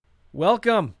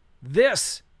Welcome.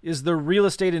 This is the Real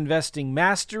Estate Investing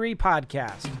Mastery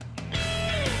Podcast.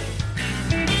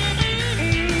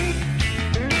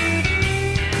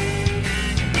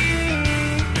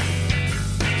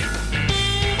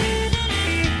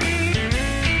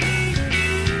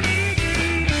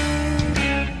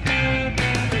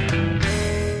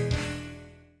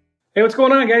 Hey, what's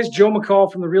going on, guys? Joe McCall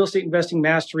from the Real Estate Investing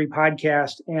Mastery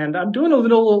Podcast. And I'm doing a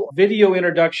little video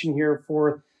introduction here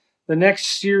for the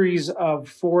next series of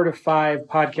 4 to 5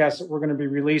 podcasts that we're going to be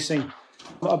releasing.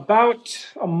 About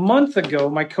a month ago,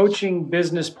 my coaching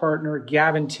business partner,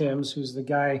 Gavin Timms, who's the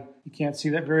guy, you can't see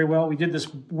that very well, we did this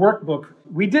workbook.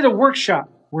 We did a workshop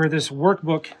where this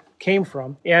workbook came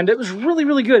from, and it was really,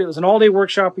 really good. It was an all-day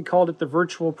workshop. We called it the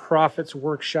Virtual Profits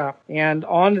Workshop. And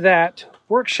on that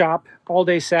workshop,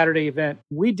 all-day Saturday event,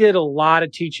 we did a lot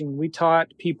of teaching. We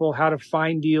taught people how to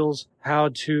find deals,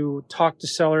 how to talk to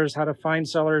sellers, how to find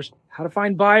sellers, how to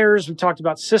find buyers. We talked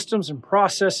about systems and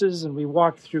processes, and we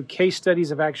walked through case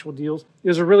studies of actual deals. It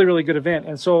was a really, really good event.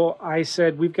 And so I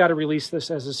said, we've got to release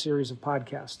this as a series of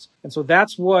podcasts. And so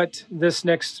that's what this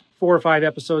next 4 or 5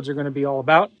 episodes are going to be all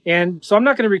about. And so I'm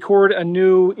not going to record a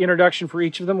new introduction for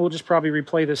each of them. We'll just probably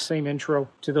replay this same intro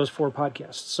to those 4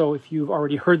 podcasts. So if you've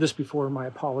already heard this before, my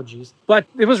apologies. But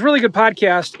it was a really good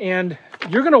podcast, and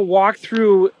you're going to walk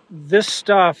through this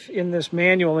stuff in this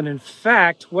manual. And in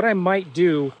fact, what I might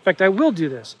do, in fact, I will do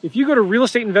this. If you go to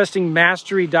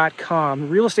realestateinvestingmastery.com,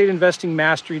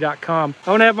 realestateinvestingmastery.com, I'm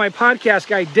going to have my podcast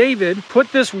guy, David,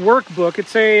 put this workbook.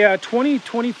 It's a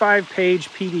 25 page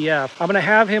PDF. I'm going to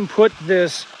have him put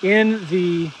this on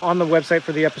the website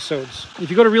for the episodes.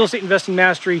 If you go to Real Estate Investing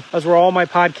Mastery, that's where all my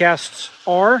podcasts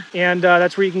are. And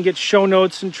that's where you can get show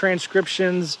notes and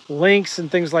transcriptions, links, and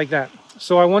things like that.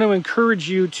 So I want to encourage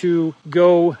you to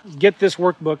go get this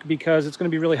workbook because it's going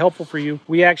to be really helpful for you.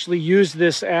 We actually use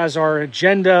this as our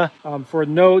agenda for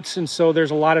notes. And so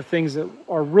there's a lot of things that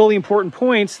are really important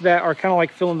points that are kind of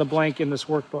like fill in the blank in this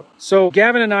workbook. So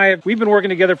Gavin and I, we've been working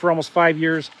together for almost 5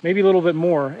 years, maybe a little bit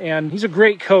more. And he's a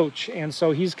great coach. And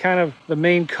so he's kind of the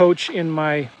main coach in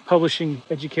my publishing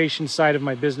education side of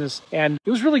my business. And it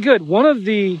was really good. One of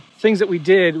the things that we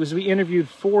did was we interviewed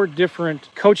 4 different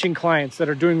coaching clients that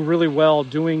are doing really well,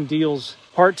 doing deals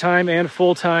part-time and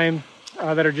full-time,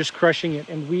 that are just crushing it.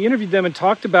 And we interviewed them and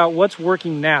talked about what's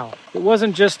working now. It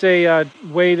wasn't just a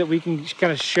way that we can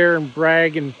kind of share and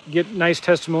brag and get nice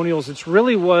testimonials. It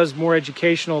really was more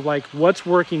educational, like what's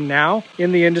working now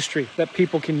in the industry that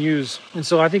people can use. And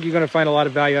so I think you're going to find a lot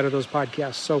of value out of those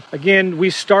podcasts. So again,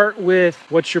 we start with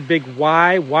what's your big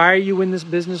why? Why are you in this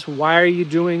business? Why are you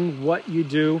doing what you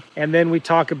do? And then we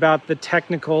talk about the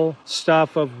technical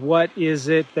stuff of what are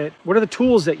the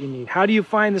tools that you need? How do you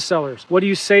find the sellers? What do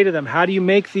you say to them? How do you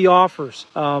make the offers?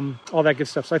 All that good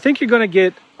stuff. So I think I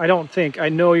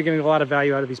know you're going to get a lot of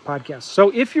value out of these podcasts. So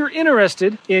if you're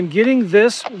interested in getting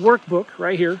this workbook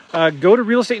right here, go to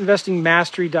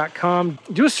realestateinvestingmastery.com.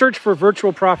 Do a search for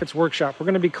Virtual Profits Workshop. We're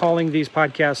going to be calling these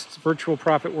podcasts Virtual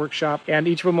Profit Workshop, and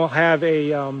each of them will have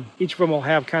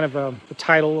kind of a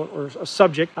title or a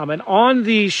subject. And on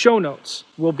the show notes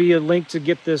will be a link to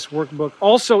get this workbook.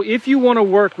 Also, if you want to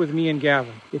work with me and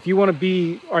Gavin, if you want to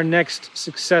be our next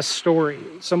success story,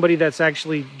 somebody that's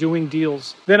actually doing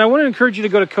deals, then I want to encourage you to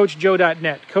go to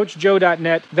CoachJoe.net.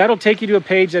 CoachJoe.net. That'll take you to a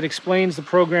page that explains the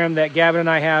program that Gavin and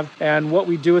I have and what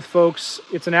we do with folks.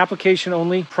 It's an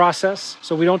application-only process,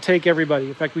 so we don't take everybody.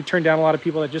 In fact, we turn down a lot of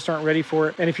people that just aren't ready for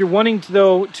it. And if you're wanting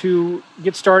to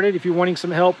get started, if you're wanting some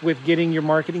help with getting your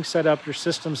marketing set up, your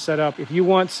systems set up, if you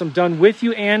want some done with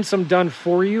you and some done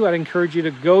for you, I'd encourage you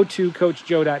to go to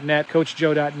CoachJoe.net,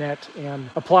 CoachJoe.net,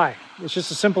 and apply. It's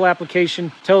just a simple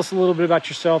application. Tell us a little bit about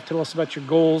yourself. Tell us about your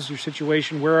goals, your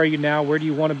situation. Where are you now? Where do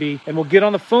you want to be? And we'll get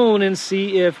on the phone and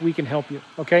see if we can help you.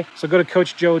 Okay? So go to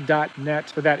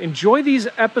CoachJoe.net for that. Enjoy these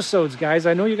episodes, guys.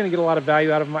 I know you're going to get a lot of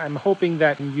value out of them. I'm hoping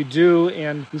that you do.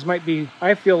 And these might be,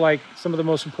 I feel like, some of the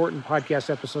most important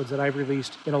podcast episodes that I've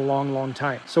released in a long, long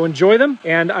time. So enjoy them.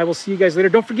 And I will see you guys later.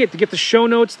 Don't forget to get the show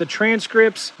notes, the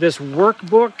transcripts, this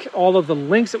workbook, all of the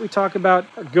links that we talk about.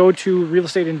 Go to Real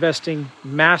Estate Investing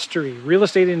Mastery.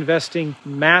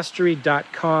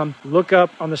 realestateinvestingmastery.com. Look up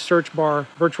on the search bar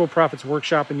Virtual Profits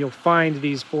Workshop and you'll find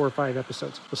these 4 or 5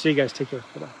 episodes. We'll see you guys. Take care.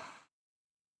 Bye-bye.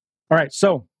 All right.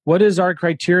 So what is our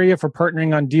criteria for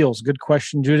partnering on deals? Good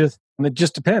question, Judith. And it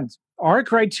just depends. Our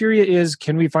criteria is,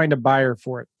 can we find a buyer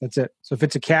for it? That's it. So if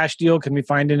it's a cash deal, can we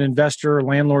find an investor or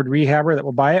landlord rehabber that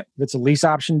will buy it? If it's a lease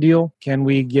option deal, can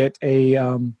we get a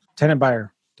tenant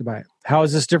buyer to buy it? How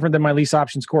is this different than my lease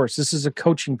options course? This is a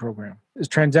coaching program. Is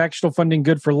transactional funding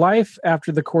good for life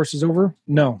after the course is over?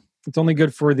 No. It's only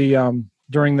good for the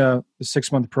during the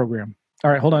 6-month program.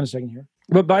 All right, hold on a second here.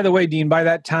 But by the way, Dean, by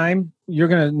that time, you're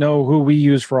going to know who we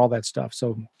use for all that stuff.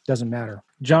 So it doesn't matter.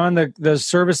 John, the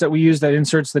service that we use that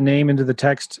inserts the name into the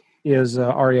text is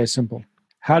REI Simple.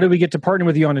 How do we get to partner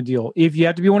with you on a deal? If you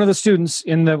have to be one of the students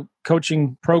in the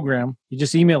coaching program, you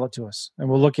just email it to us and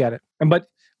we'll look at it. But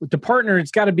with the partner,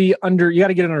 it's got to be you got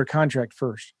to get it under contract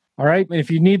first. All right. And if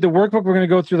you need the workbook, we're going to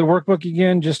go through the workbook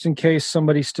again, just in case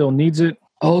somebody still needs it.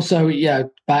 Also, yeah,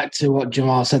 back to what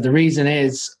Jamal said, the reason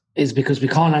is because we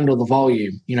can't handle the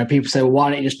volume. People say, well, why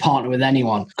don't you just partner with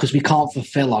anyone? Because we can't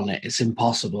fulfill on it. It's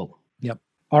impossible. Yep.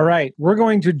 All right. We're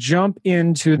going to jump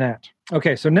into that.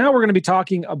 Okay. So now we're going to be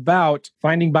talking about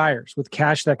finding buyers with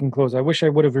cash that can close. I wish I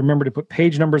would have remembered to put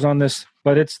page numbers on this,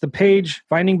 but it's the page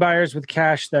finding buyers with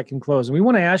cash that can close. And we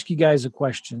want to ask you guys a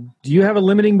question. Do you have a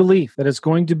limiting belief that it's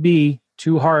going to be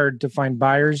too hard to find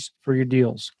buyers for your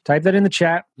deals? Type that in the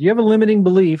chat. Do you have a limiting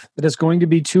belief that it's going to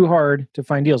be too hard to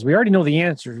find deals? We already know the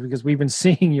answers because we've been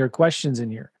seeing your questions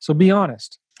in here. So be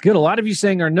honest. Good. A lot of you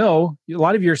saying are no. A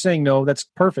lot of you are saying no. That's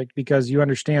perfect because you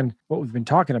understand what we've been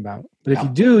talking about. But if you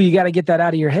do, you got to get that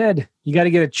out of your head. You got to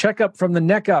get a checkup from the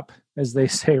neck up, as they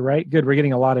say, right? Good. We're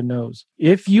getting a lot of no's.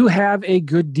 If you have a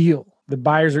good deal, the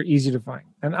buyers are easy to find.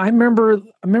 And I remember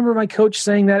my coach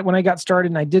saying that when I got started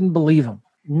and I didn't believe him.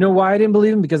 You know why I didn't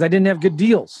believe him? Because I didn't have good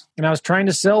deals and I was trying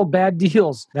to sell bad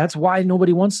deals. That's why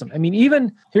nobody wants them. I mean,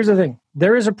 here's the thing.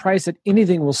 There is a price that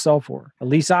anything will sell for. A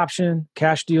lease option,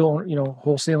 cash deal,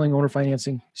 wholesaling, owner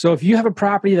financing. So if you have a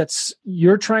property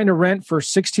you're trying to rent for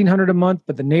 $1,600 a month,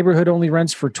 but the neighborhood only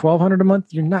rents for $1,200 a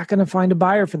month, you're not going to find a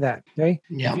buyer for that. Okay.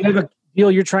 Yeah. If you have a deal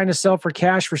you're trying to sell for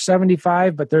cash for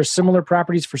 75, but there's similar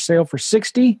properties for sale for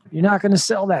 60, you're not going to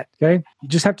sell that. Okay. You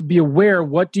just have to be aware.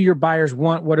 What do your buyers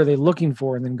want? What are they looking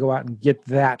for? And then go out and get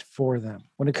that for them.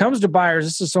 When it comes to buyers,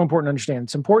 this is so important to understand.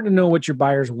 It's important to know what your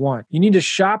buyers want. You need to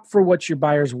shop for what your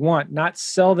buyers want, not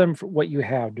sell them for what you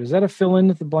have. Does that a fill in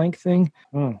the blank thing?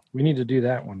 We need to do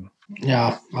that one.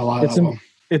 Yeah, I like that one.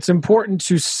 It's important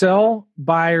to sell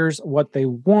buyers what they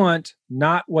want,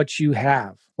 not what you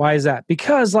have. Why is that?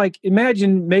 Because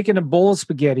imagine making a bowl of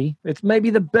spaghetti. It's maybe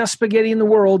the best spaghetti in the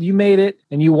world. You made it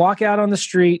and you walk out on the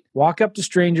street, walk up to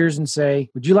strangers and say,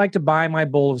 would you like to buy my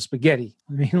bowl of spaghetti?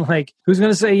 I mean, who's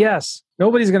going to say yes?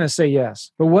 Nobody's going to say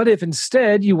yes. But what if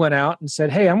instead you went out and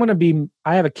said, hey,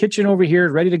 I have a kitchen over here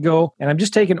ready to go and I'm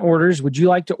just taking orders. Would you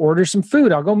like to order some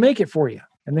food? I'll go make it for you.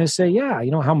 And they say, yeah,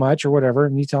 how much or whatever.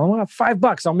 And you tell them, well,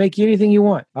 $5, I'll make you anything you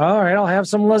want. All right, I'll have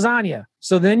some lasagna.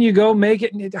 So then you go make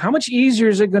it. How much easier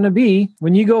is it going to be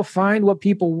when you go find what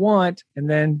people want and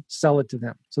then sell it to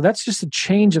them? So that's just a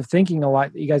change of thinking a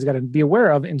lot that you guys got to be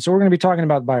aware of. And so we're going to be talking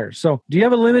about buyers. So do you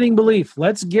have a limiting belief?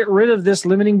 Let's get rid of this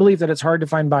limiting belief that it's hard to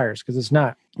find buyers because it's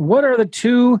not. What are the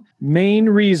two main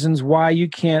reasons why you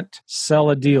can't sell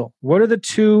a deal? What are the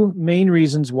two main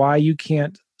reasons why you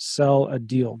can't sell a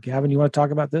deal? Gavin, you want to talk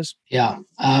about this? Yeah.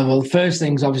 Well, the first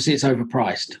thing is obviously it's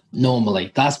overpriced.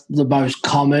 Normally, that's the most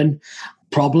common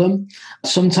problem.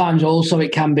 Sometimes also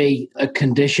it can be a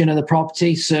condition of the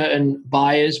property. Certain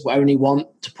buyers will only want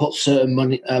to put certain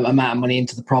amount of money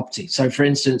into the property. So for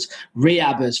instance,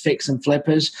 rehabbers, fix and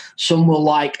flippers, some will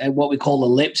like what we call a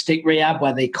lipstick rehab,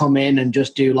 where they come in and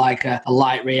just do a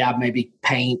light rehab, maybe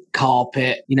paint,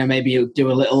 carpet, maybe you'll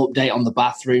do a little update on the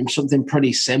bathroom, something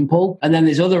pretty simple. And then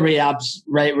there's other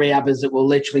rehabbers that will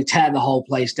literally tear the whole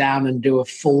place down and do a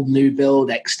full new build,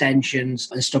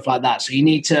 extensions and stuff like that.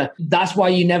 So that's why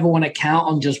you never want to count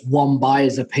on just one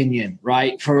buyer's opinion,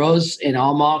 right? For us in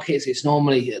our markets, it's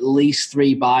normally at least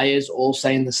 3 buyers all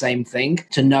saying the same thing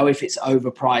to know if it's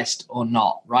overpriced or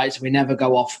not, right? So we never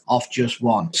go off just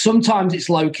one. Sometimes it's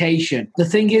location. The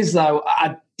thing is though,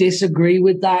 I disagree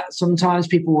with that. Sometimes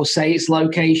people will say it's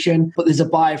location, but there's a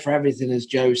buyer for everything, as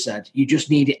Joe said. You just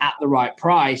need it at the right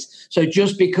price. So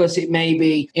just because it may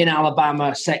be in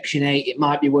Alabama, Section 8, it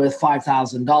might be worth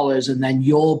 $5,000, and then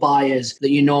your buyers that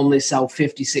you normally sell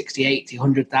 $50,000, $60,000,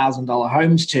 $80,000, $100,000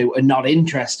 homes to are not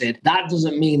interested, that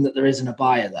doesn't mean that there isn't a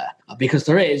buyer there. Because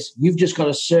there is. You've just got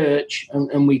to search,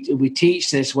 and we teach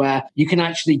this, where you can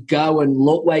actually go and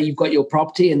look where you've got your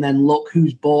property and then look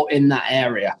who's bought in that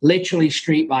area, literally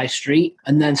street by street,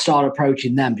 and then start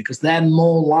approaching them because they're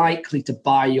more likely to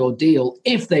buy your deal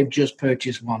if they've just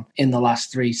purchased one in the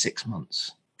last 3-6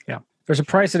 months. Yeah. There's a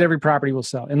price that every property will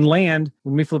sell. In land,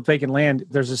 when we flip vacant land,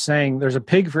 there's a saying, there's a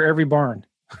pig for every barn,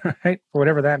 right? Or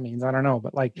whatever that means. I don't know.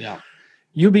 But yeah.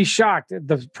 You'll be shocked at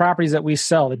the properties that we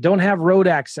sell that don't have road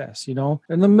access, in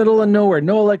the middle of nowhere,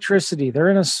 no electricity. They're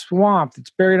in a swamp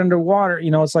that's buried underwater.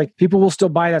 It's like people will still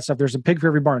buy that stuff. There's a pig for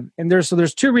every barn. And there's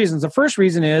 2 reasons. The first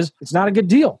reason is it's not a good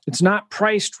deal. It's not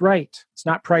priced right. It's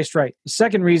not priced right. The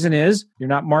second reason is you're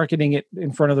not marketing it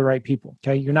in front of the right people.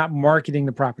 Okay. You're not marketing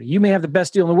the property. You may have the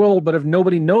best deal in the world, but if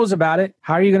nobody knows about it,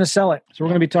 how are you going to sell it? So we're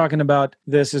going to be talking about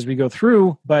this as we go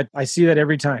through, but I see that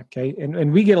every time. Okay.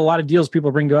 And we get a lot of deals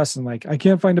people bring to us and like, I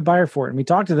can't find a buyer for it. And we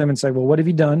talk to them and say, well, what have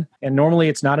you done? And normally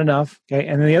it's not enough. Okay.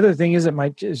 And then the other thing is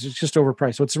it's just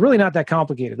overpriced. So it's really not that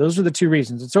complicated. Those are the two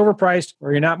reasons. It's overpriced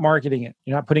or you're not marketing it.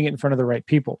 You're not putting it in front of the right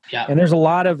people. Yeah. And there's a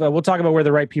lot of, we'll talk about where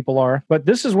the right people are, but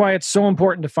this is why it's so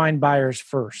important to find buyers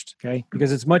first. Okay.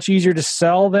 Because it's much easier to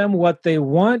sell them what they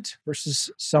want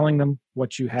versus selling them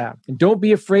what you have. And don't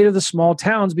be afraid of the small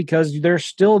towns because there's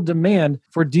still demand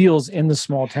for deals in the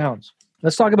small towns.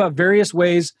 Let's talk about various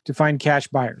ways to find cash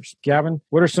buyers. Gavin,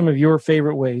 what are some of your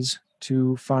favorite ways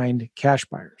to find cash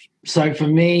buyers? So for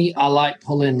me, I like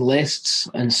pulling lists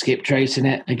and skip tracing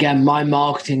it. Again, my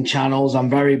marketing channels, I'm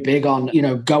very big on,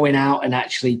 going out and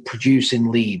actually producing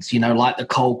leads, like the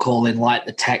cold calling, like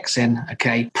the texting,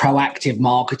 okay? Proactive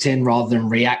marketing rather than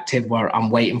reactive where I'm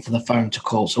waiting for the phone to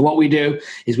call. So what we do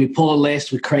is we pull a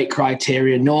list, we create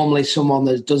criteria, normally someone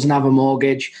that doesn't have a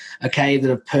mortgage, okay, that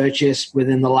have purchased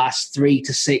within the last 3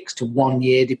 to 6 to 1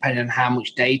 year, depending on how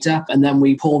much data. And then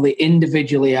we pull the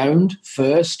individually owned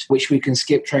first, which we can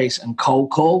skip trace and cold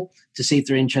call to see if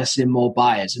they're interested in more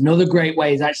buyers. Another great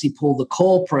way is actually pull the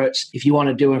corporates if you want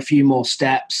to do a few more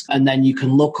steps, and then you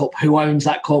can look up who owns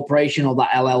that corporation or that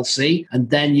LLC, and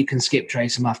then you can skip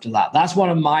trace them after that. That's one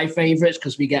of my favorites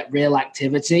because we get real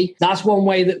activity. That's one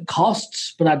way that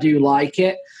costs, but I do like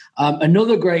it.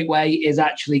 Another great way is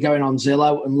actually going on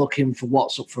Zillow and looking for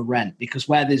what's up for rent, because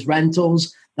where there's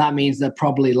rentals, that means they're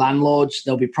probably landlords,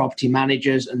 there'll be property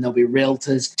managers, and there'll be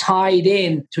realtors tied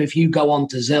in to if you go on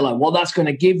to Zillow. What that's going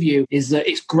to give you is that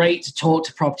it's great to talk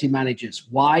to property managers.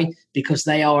 Why? Because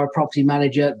they are a property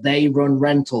manager, they run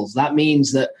rentals. That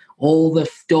means that all the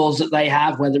doors that they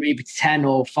have, whether it be 10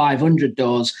 or 500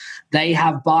 doors, they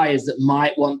have buyers that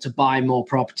might want to buy more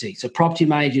property. So property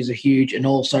managers are huge, and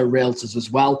also realtors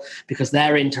as well, because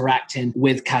they're interacting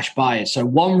with cash buyers. So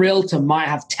one realtor might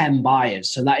have 10 buyers.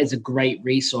 So that is a great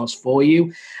resource for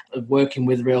you. Working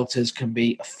with realtors can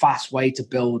be a fast way to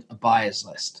build a buyer's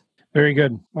list. Very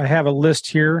good. I have a list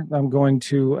here. I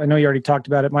know you already talked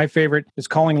about it. My favorite is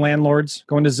calling landlords,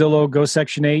 going to Zillow, go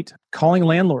Section 8, calling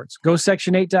landlords, go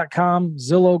section8.com,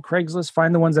 Zillow, Craigslist,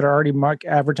 find the ones that are already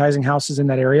advertising houses in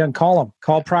that area and call them.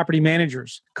 Call property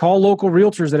managers, call local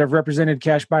realtors that have represented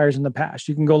cash buyers in the past.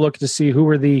 You can go look to see who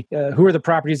are the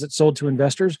properties that sold to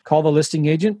investors. Call the listing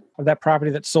agent of that property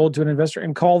that sold to an investor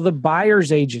and call the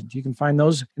buyer's agent. You can find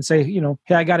those and say,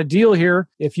 hey, I got a deal here.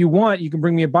 If you want, you can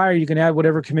bring me a buyer. You can add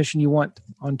whatever commission you want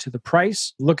onto the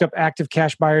price. Look up active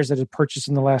cash buyers that have purchased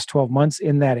in the last 12 months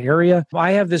in that area.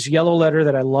 I have this yellow letter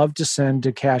that I love to send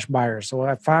to cash buyers. So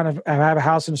I have a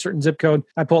house in a certain zip code.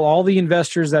 I pull all the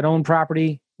investors that own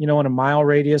property, in a mile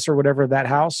radius or whatever of that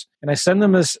house, and I send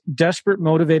them this desperate,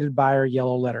 motivated buyer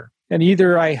yellow letter. And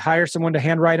either I hire someone to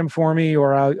handwrite them for me,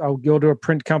 or I'll go to a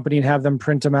print company and have them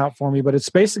print them out for me. But it's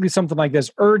basically something like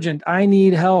this: urgent, I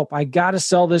need help. I got to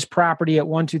sell this property at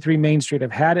 123 Main Street.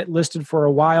 I've had it listed for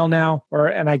a while now,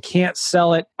 and I can't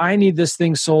sell it. I need this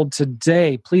thing sold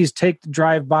today. Please take the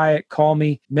drive by it, call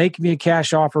me, make me a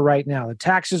cash offer right now. The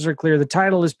taxes are clear. The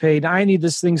title is paid. I need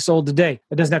this thing sold today.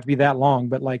 It doesn't have to be that long,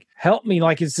 but help me.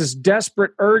 It's this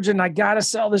desperate, urgent, I got to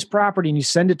sell this property. And you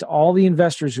send it to all the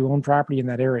investors who own property in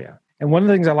that area. And one of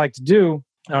the things I like to do,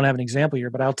 I don't have an example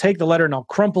here, but I'll take the letter and I'll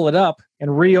crumple it up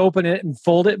and reopen it and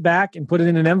fold it back and put it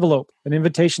in an envelope, an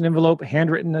invitation envelope, a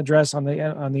handwritten address on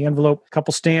the envelope, a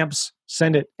couple stamps,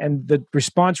 send it. And the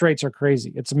response rates are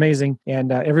crazy. It's amazing.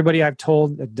 And everybody I've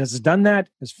told that has done that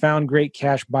has found great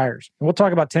cash buyers. And we'll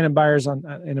talk about tenant buyers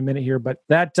in a minute here, but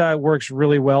that works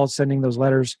really well, sending those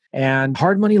letters. And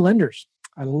hard money lenders.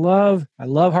 I love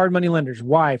hard money lenders.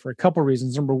 Why? For a couple of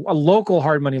reasons. Number one, a local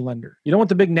hard money lender. You don't want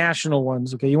the big national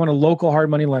ones, okay? You want a local hard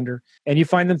money lender, and you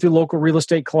find them through local real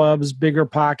estate clubs, bigger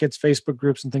pockets, Facebook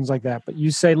groups, and things like that. But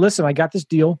you say, listen, I got this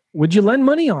deal. Would you lend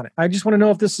money on it? I just want to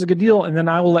know if this is a good deal, and then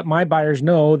I will let my buyers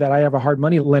know that I have a hard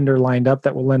money lender lined up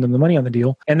that will lend them the money on the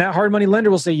deal. And that hard money lender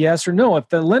will say yes or no. If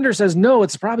the lender says no,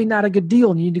 it's probably not a good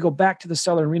deal, and you need to go back to the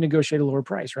seller and renegotiate a lower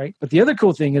price, right? But the other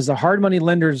cool thing is the hard money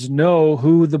lenders know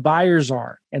who the buyers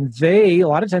are. And a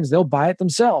lot of times they'll buy it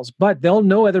themselves, but they'll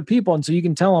know other people. And so you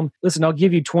can tell them, listen, I'll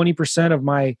give you 20% of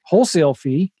my wholesale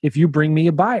fee if you bring me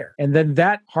a buyer. And then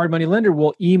that hard money lender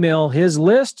will email his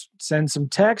list, send some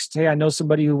text. Hey, I know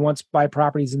somebody who wants to buy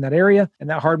properties in that area. And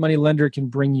that hard money lender can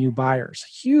bring you buyers.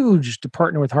 Huge to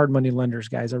partner with hard money lenders,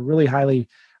 guys. I really highly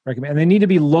recommend. And they need to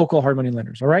be local hard money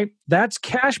lenders. All right. That's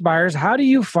cash buyers. How do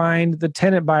you find the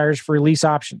tenant buyers for lease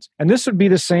options? And this would be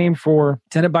the same for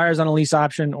tenant buyers on a lease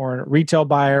option or a retail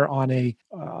buyer on a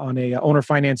owner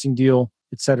financing deal,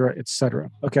 et cetera, et cetera.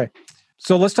 Okay.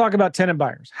 So let's talk about tenant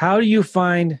buyers. How do you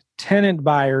find tenant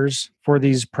buyers for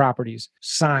these properties?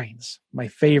 Signs, my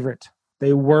favorite.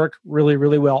 They work really,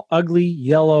 really well. Ugly,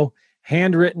 yellow,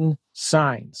 handwritten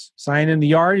signs. Sign in the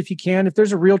yard if you can. If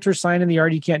there's a realtor sign in the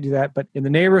yard, you can't do that. But in the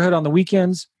neighborhood on the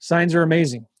weekends, signs are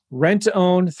amazing. Rent to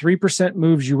own, 3%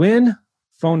 moves you in.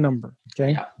 Phone number.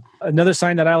 Okay. Yeah. Another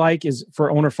sign that I like is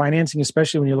for owner financing,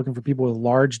 especially when you're looking for people with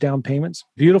large down payments.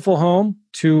 Beautiful home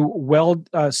to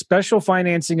special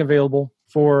financing available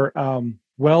for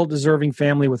well-deserving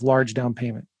family with large down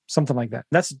payment. Something like that.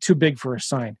 That's too big for a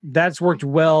sign. That's worked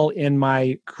well in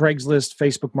my Craigslist,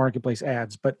 Facebook Marketplace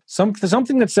ads. But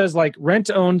something that says like rent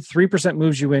to own, 3%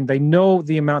 moves you in. They know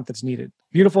the amount that's needed.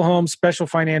 Beautiful home, special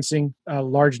financing,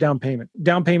 large down payment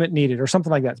needed, or something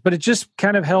like that. But it just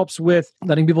kind of helps with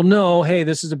letting people know, hey,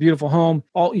 this is a beautiful home.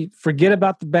 Forget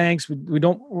about the banks.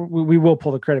 We will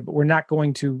pull the credit, but we're not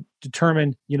going to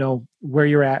determine, where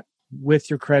you're at with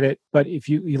your credit. But if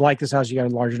you like this house, you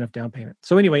got a large enough down payment.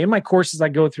 So anyway, in my courses, I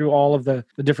go through all of the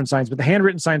different signs, but the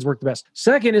handwritten signs work the best.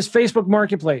 Second is Facebook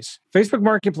Marketplace. Facebook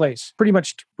Marketplace pretty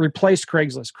much replaced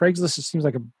Craigslist. Craigslist seems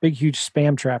like a big, huge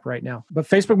spam trap right now. But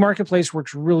Facebook Marketplace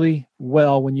works really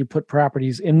well when you put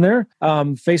properties in there.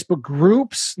 Facebook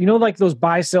groups, like those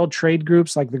buy, sell, trade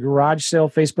groups, like the garage sale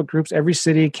Facebook groups. Every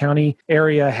city, county,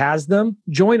 area has them.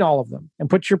 Join all of them and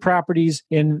put your properties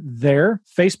in there.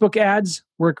 Facebook ads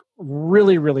work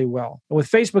really, really well. And with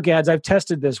Facebook ads, I've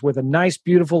tested this with a nice,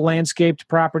 beautiful landscaped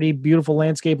property, beautiful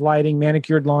landscape lighting,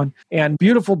 manicured lawn, and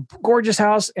beautiful, gorgeous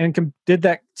house, and did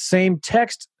that same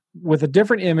text with a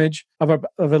different image of a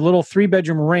little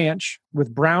 3-bedroom ranch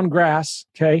with brown grass.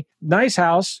 Okay. Nice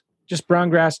house, just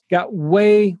brown grass. Got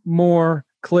way more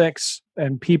clicks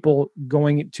and people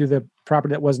going to the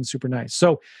property that wasn't super nice.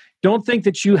 So don't think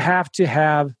that you have to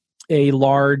have a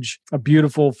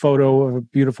beautiful photo of a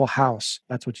beautiful house.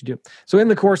 That's what you do. So in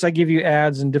the course, I give you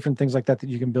ads and different things like that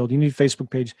you can build. You need a Facebook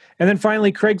page. And then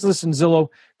finally, Craigslist and Zillow.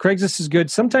 Craigslist is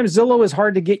good. Sometimes Zillow is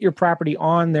hard to get your property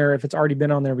on there if it's already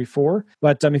been on there before.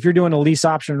 But if you're doing a lease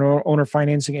option or owner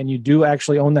financing and you do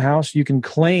actually own the house, you can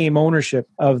claim ownership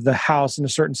of the house in a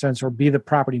certain sense or be the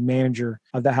property manager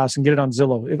of the house and get it on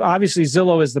Zillow. Obviously,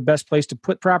 Zillow is the best place to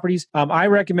put properties. I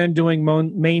recommend doing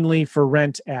mainly for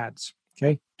rent ads.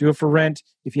 Okay. Do it for rent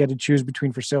if you had to choose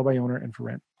between for sale by owner and for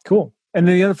rent. Cool. And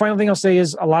then the other final thing I'll say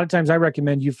is a lot of times I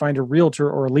recommend you find a realtor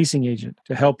or a leasing agent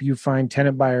to help you find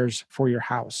tenant buyers for your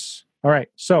house. All right.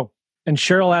 So, and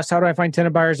Cheryl asked, how do I find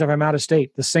tenant buyers if I'm out of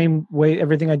state? The same way,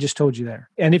 everything I just told you there.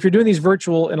 And if you're doing these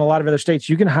virtual in a lot of other states,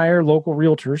 you can hire local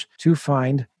realtors to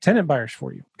find tenant buyers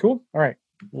for you. Cool. All right.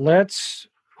 What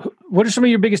are some of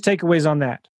your biggest takeaways on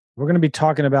that? We're going to be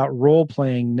talking about role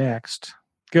playing next.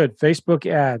 Good. Facebook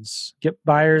ads. Get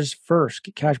buyers first.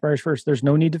 Get cash buyers first. There's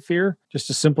no need to fear. Just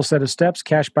a simple set of steps.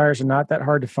 Cash buyers are not that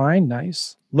hard to find.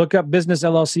 Nice. Look up business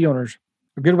LLC owners.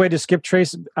 A good way to skip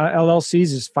trace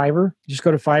LLCs is Fiverr. Just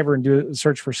go to Fiverr and do a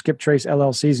search for skip trace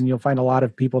LLCs, and you'll find a lot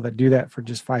of people that do that for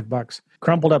just $5.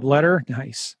 Crumpled up letter.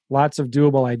 Nice. Lots of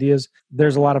doable ideas.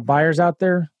 There's a lot of buyers out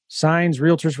there. Signs,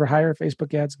 realtors for hire,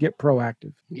 Facebook ads, get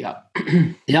proactive. Yeah.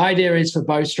 The idea is for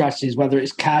both strategies, whether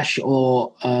it's cash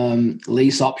or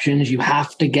lease options, you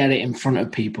have to get it in front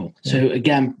of people. Yeah. So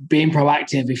again, being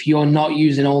proactive, if you're not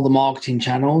using all the marketing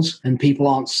channels and people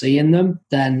aren't seeing them,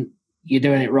 then you're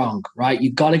doing it wrong, right?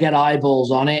 You've got to get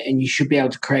eyeballs on it and you should be able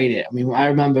to create it. I mean, I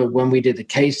remember when we did the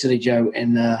case study, Joe,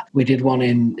 we did one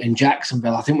in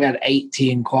Jacksonville. I think we had 80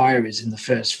 inquiries in the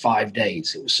first 5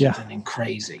 days. It was something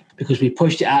crazy because we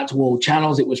pushed it out to all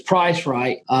channels. It was priced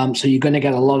right. So you're going to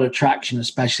get a lot of traction,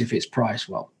 especially if it's priced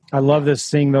well. I love this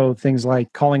thing, though. Things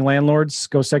like calling landlords,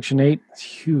 go Section 8. It's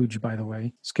huge, by the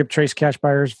way. Skip trace cash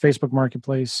buyers, Facebook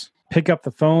Marketplace. Pick up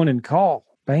the phone and call.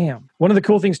 Bam. One of the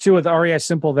cool things too with REI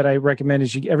Simple that I recommend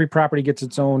is every property gets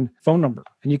its own phone number,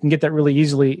 and you can get that really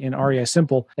easily in REI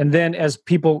Simple. And then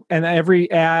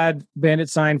every ad bandit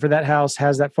sign for that house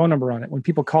has that phone number on it. When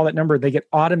people call that number, they get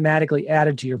automatically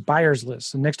added to your buyers list.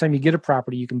 So next time you get a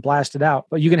property, you can blast it out.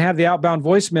 But you can have the outbound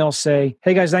voicemail say,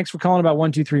 hey guys, thanks for calling about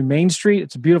 123 Main Street.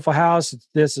 It's a beautiful house. It's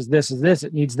this, is this, is this.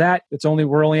 It needs that.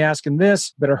 We're only asking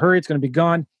this. Better hurry. It's going to be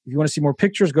gone. If you want to see more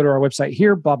pictures, go to our website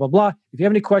here, blah, blah, blah. If you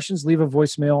have any questions, leave a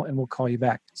voicemail and we'll call you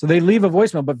back. So they leave a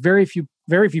voicemail, but very few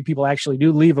very few people actually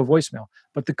do leave a voicemail.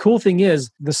 But the cool thing is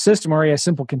the system, REI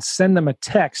Simple, can send them a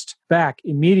text back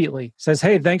immediately. Says,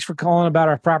 hey, thanks for calling about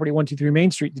our property 123 Main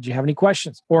Street. Did you have any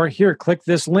questions? Or here, click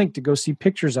this link to go see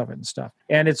pictures of it and stuff.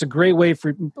 And it's a great way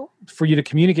for you to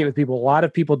communicate with people. A lot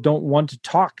of people don't want to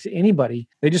talk to anybody.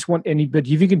 They just want but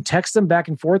if you can text them back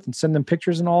and forth and send them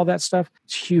pictures and all of that stuff,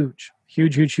 it's huge.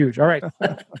 Huge, huge, huge. All right.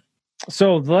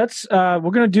 So we're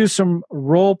going to do some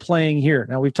role playing here.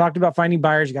 Now, we've talked about finding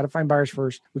buyers. You got to find buyers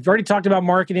first. We've already talked about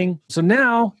marketing. So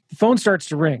now the phone starts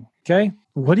to ring. Okay.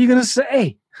 What are you going to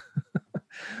say?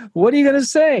 What are you going to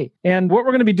say? And what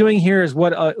we're going to be doing here is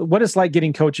what it's like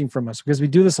getting coaching from us, because we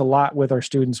do this a lot with our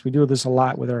students. We do this a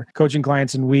lot with our coaching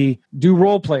clients, and we do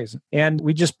role plays, and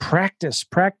we just practice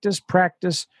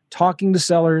talking to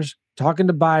sellers, talking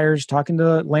to buyers, talking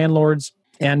to landlords.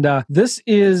 And this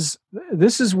is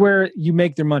where you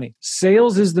make their money.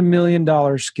 Sales is the $1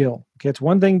 million skill. Okay, it's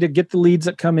one thing to get the leads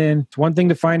that come in. It's one thing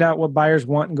to find out what buyers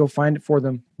want and go find it for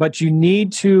them. But you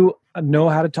need to know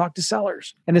how to talk to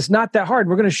sellers. And it's not that hard.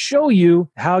 We're going to show you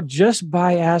how just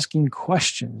by asking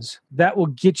questions, that will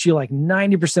get you like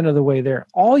 90% of the way there.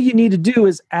 All you need to do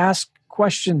is ask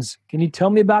questions. Can you tell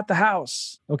me about the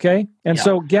house? Okay. And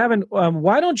so, Gavin,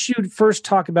 why don't you first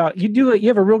talk about, you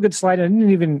have a real good slide. I didn't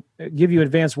even give you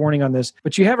advance warning on this,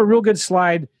 but you have a real good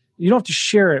slide. You don't have to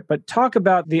share it, but talk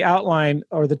about the outline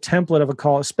or the template of a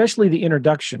call, especially the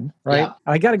introduction, right? Yeah.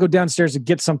 I got to go downstairs to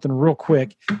get something real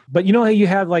quick, but you know how you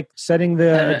have like setting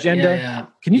the agenda? Yeah.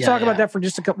 Can you talk about that for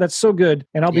just a couple? That's so good.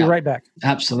 And I'll be right back.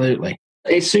 Absolutely.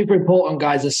 It's super important,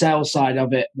 guys, the sales side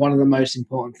of it. One of the most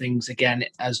important things, again,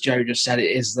 as Joe just said,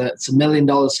 it is that it's $1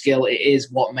 million skill. It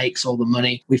is what makes all the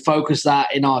money. We focus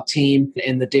that in our team,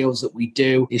 in the deals that we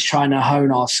do, is trying to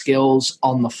hone our skills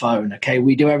on the phone. Okay,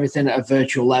 we do everything at a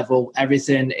virtual level.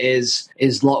 Everything is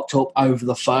locked up over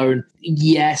the phone.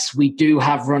 Yes, we do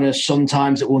have runners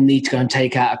sometimes that will need to go and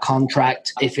take out a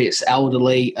contract if it's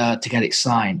elderly to get it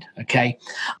signed. Okay,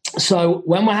 so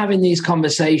when we're having these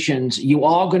conversations, you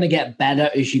are going to get better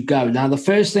as you go. Now, the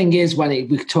first thing is when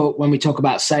we talk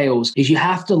about sales is you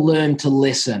have to learn to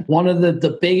listen. One of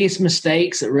the biggest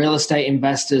mistakes that real estate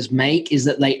investors make is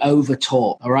that they over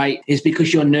talk. All right, it's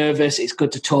because you're nervous. It's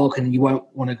good to talk, and you won't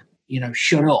want to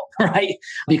shut up, right?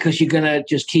 Because you're going to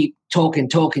just keep talking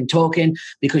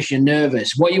because you're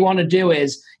nervous. What you want to do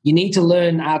is you need to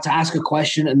learn how to ask a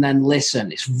question and then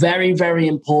listen. It's very, very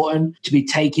important to be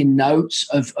taking notes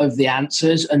of the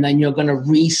answers, and then you're going to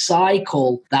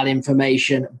recycle that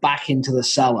information back into the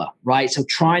seller, right? So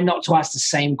try not to ask the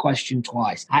same question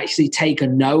twice. Actually take a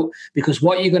note, because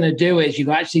what you're going to do is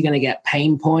you're actually going to get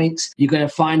pain points. You're going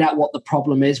to find out what the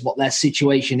problem is, what their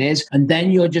situation is, and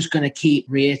then you're just going to keep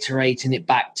reiterating it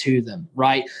back to them,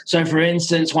 right? So for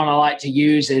instance, one I like to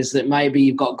use is that maybe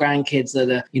you've got grandkids that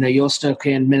are, you're stuck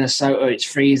in Minnesota, it's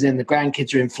freezing, the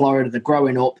grandkids are in Florida, they're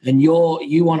growing up, and you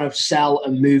want to sell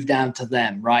and move down to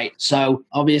them, right? So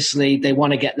obviously they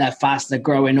want to get there fast, they're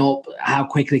growing up. How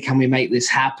quickly can we make this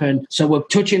happen? So we're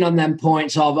touching on them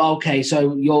points of, okay,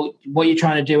 so what you're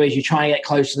trying to do is you're trying to get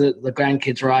close to the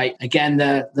grandkids, right? Again,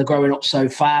 they're growing up so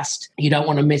fast. You don't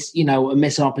want to miss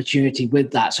an opportunity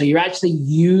with that. So you're actually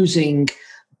using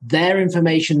their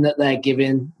information that they're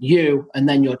giving you, and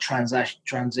then you're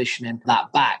transitioning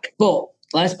that back. But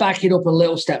let's back it up a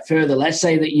little step further. Let's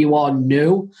say that you are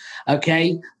new,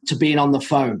 okay, to being on the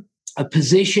phone. A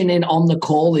positioning on the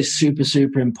call is super,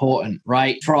 super important,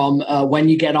 right? From when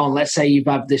you get on, let's say you've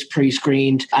had this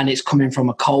pre-screened and it's coming from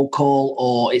a cold call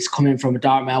or it's coming from a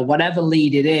direct mail, whatever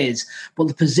lead it is. But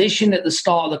the position at the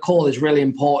start of the call is really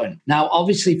important. Now,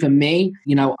 obviously for me,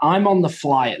 I'm on the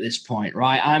fly at this point,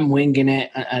 right? I'm winging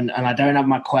it and I don't have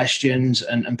my questions.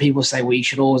 And people say, well, you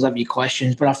should always have your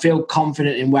questions. But I feel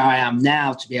confident in where I am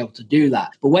now to be able to do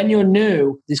that. But when you're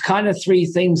new, there's kind of three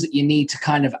things that you need to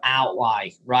kind of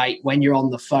outline, right? When you're on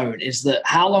the phone is that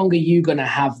how long are you going to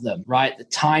have them, right? The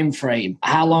time frame,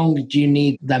 how long do you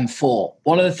need them for?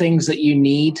 What are the things that you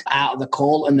need out of the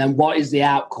call? And then what is the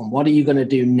outcome? What are you going to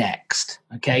do next?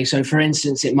 Okay. So for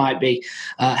instance, it might be,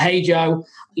 hey, Joe,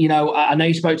 I know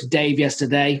you spoke to Dave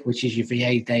yesterday, which is your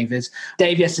VA,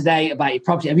 Dave yesterday about your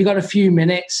property. Have you got a few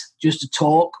minutes just to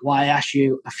talk while I ask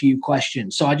you a few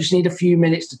questions? So I just need a few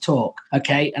minutes to talk.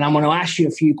 Okay. And I'm going to ask you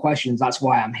a few questions. That's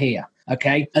why I'm here.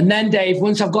 Okay. And then, Dave,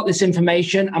 once I've got this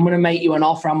information, I'm going to make you an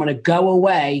offer. I'm going to go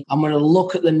away. I'm going to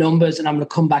look at the numbers and I'm going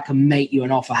to come back and make you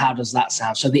an offer. How does that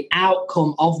sound? So the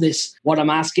outcome of this, what I'm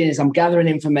asking is I'm gathering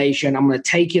information. I'm going to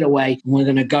take it away and we're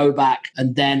going to go back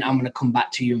and then I'm going to come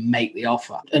back to you and make the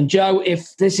offer. And Joe,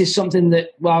 if this is something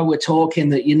that while we're talking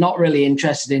that you're not really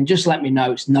interested in, just let me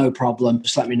know. It's no problem.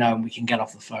 Just let me know and we can get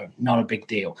off the phone. Not a big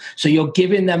deal. So you're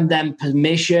giving them then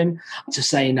permission to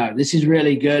say no. This is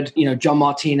really good. You know, John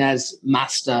Martinez,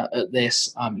 master at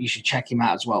this. You should check him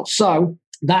out as well. So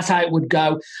that's how it would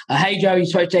go. Hey, Joe, you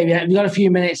spoke to David. Have you got a few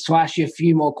minutes to ask you a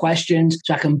few more questions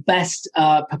so I can best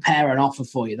prepare an offer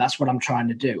for you? That's what I'm trying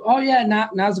to do. Oh, yeah,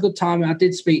 now's a good time. I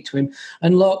did speak to him.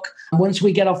 And look, once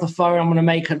we get off the phone, I'm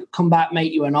going to come back,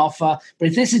 make you an offer. But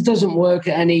if this doesn't work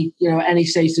at any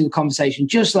stage through the conversation,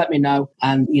 just let me know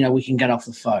and, we can get off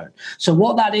the phone. So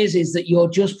what that is that you're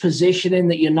just positioning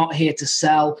that you're not here to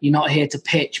sell. You're not here to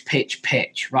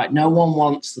pitch, right? No one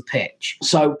wants the pitch.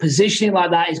 So positioning like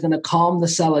that is going to calm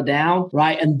the seller down,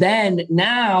 right? And then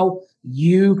now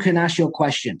you can ask your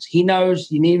questions. He knows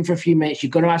you need him for a few minutes. You're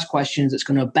going to ask questions. It's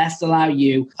going to best allow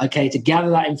you, to gather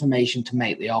that information to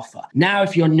make the offer. Now,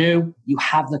 if you're new, you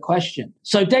have the question.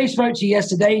 So Dave spoke to you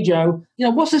yesterday, Joe.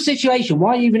 What's the situation? Why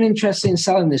are you even interested in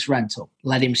selling this rental?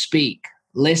 Let him speak.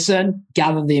 Listen,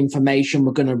 gather the information.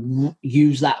 We're going to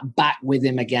use that back with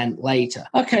him again later.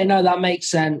 Okay, no, that makes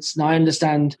sense. Now I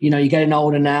understand, you're getting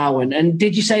older now. And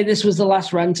did you say this was the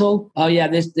last rental? Oh yeah,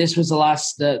 this was the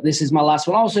last, this is my last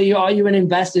one. Also, are you an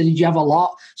investor? Did you have a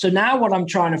lot? So now what I'm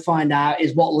trying to find out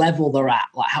is what level they're at.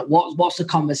 Like what's the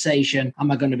conversation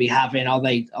am I going to be having? Are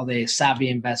they a savvy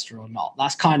investor or not?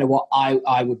 That's kind of what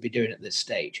I would be doing at this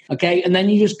stage. Okay. And then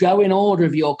you just go in order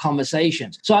of your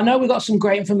conversations. So I know we've got some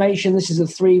great information. This is a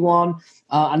 3-1.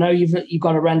 I know you've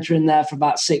got a renter in there for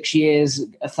about 6 years,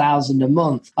 $1,000 a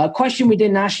month. A question we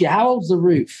didn't ask you: how old's the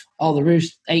roof? Oh, the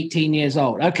roof's 18 years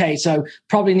old. Okay, so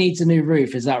probably needs a new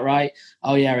roof. Is that right?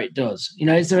 Oh yeah, it does.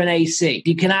 Is there an AC?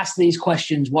 You can ask these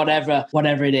questions, whatever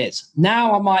it is.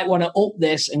 Now I might want to up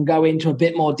this and go into a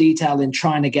bit more detail in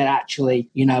trying to get actually,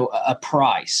 a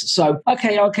price. So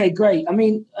okay, great. I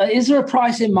mean, is there a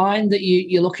price in mind that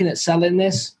you're looking at selling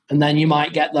this? And then you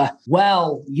might get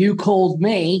you called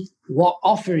me. What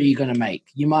offer are you going to make?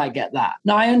 You might get that.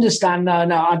 Now, I understand. No,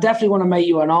 I definitely want to make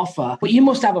you an offer, but you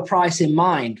must have a price in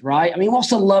mind, right? I mean, what's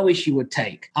the lowest you would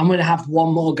take? I'm going to have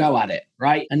one more go at it,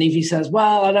 right? And if he says,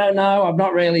 well, I don't know, I've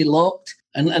not really looked,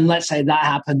 and let's say that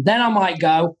happened, then I might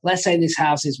go, let's say this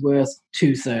house is worth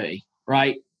 $230,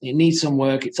 right? It needs some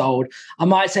work. It's old. I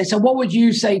might say, so what would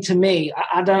you say to me?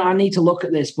 I need to look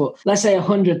at this, but let's say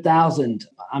 100,000.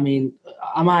 I mean,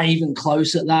 am I even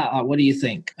close at that? Like, what do you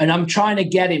think? And I'm trying to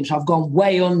get him. So I've gone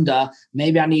way under.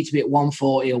 Maybe I need to be at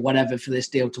 140 or whatever for this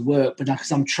deal to work, but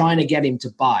because I'm trying to get him to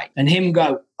buy and him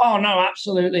go, oh, no,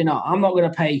 absolutely not. I'm not going to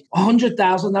pay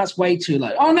 100,000. That's way too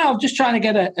low. Oh, no, I'm just trying to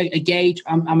get a gauge.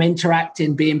 I'm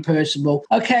interacting, being personable.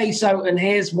 Okay, so, and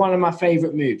here's one of my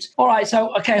favorite moves. All right,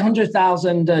 so,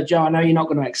 100,000, Joe, I know you're not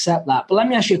going to accept that, but let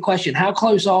me ask you a question. How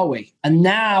close are we? And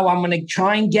now I'm going to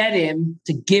try and get him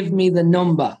to give me the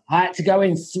number. I had to go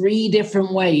in 3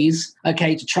 different ways,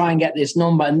 to try and get this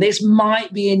number. And this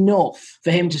might be enough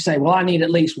for him to say, well, I need at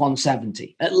least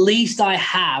 170. At least I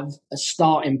have a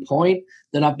starting point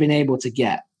that I've been able to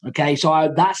get. Okay,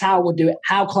 so that's how I would do it.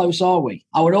 How close are we?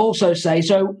 I would also say,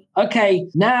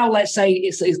 now let's say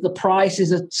it's the price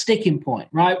is a sticking point,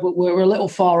 right? But we're a little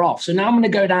far off. So now I'm going to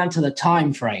go down to the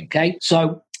time frame, okay?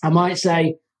 So I might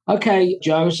say, okay,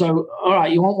 Joe, so all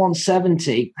right, you want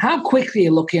 170. How quickly are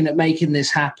you looking at making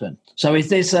this happen? So is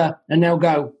this and they'll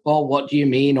go, well, what do you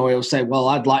mean? Or he'll say, well,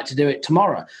 I'd like to do it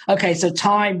tomorrow. Okay, so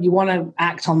time, you want to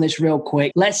act on this real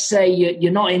quick. Let's say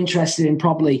you're not interested in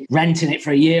probably renting it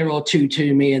for a year or two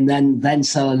to me and then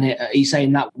selling it. He's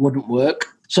saying that wouldn't work.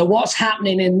 So what's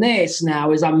happening in this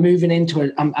now is I'm moving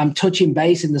into I'm touching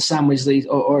base in the sandwich lease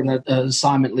or an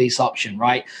assignment lease option,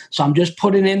 right? So I'm just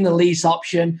putting in the lease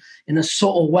option in a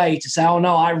subtle way to say, oh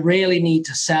no, I really need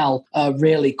to sell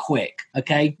really quick,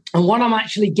 okay? And what I'm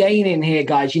actually gaining here,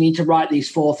 guys, you need to write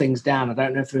these 4 things down. I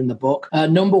don't know if they're in the book.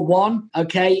 Number 1,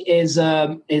 okay, is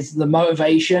the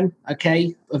motivation,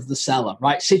 okay, of the seller,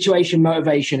 right? Situation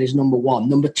motivation is number 1.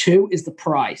 Number 2 is the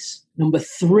price. Number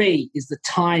 3 is the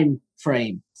time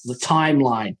frame. the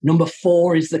timeline. Number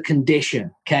 4 is the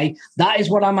condition. Okay. That is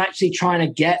what I'm actually trying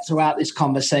to get throughout this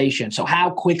conversation. So how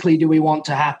quickly do we want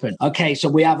to happen? Okay. So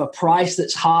we have a price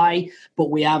that's high, but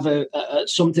we have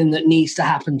something that needs to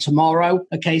happen tomorrow.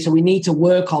 Okay. So we need to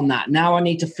work on that. Now I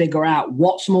need to figure out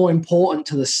what's more important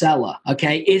to the seller.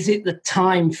 Okay. Is it the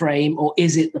time frame or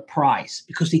is it the price?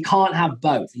 Because he can't have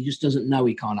both. He just doesn't know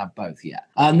he can't have both yet.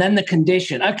 And then the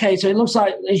condition. Okay. So it looks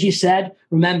like, as you said,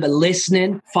 remember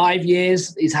listening, 5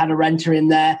 years, he's had a renter in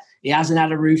there. He hasn't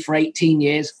had a roof for 18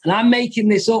 years. And I'm making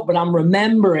this up, but I'm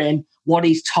remembering what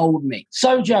he's told me.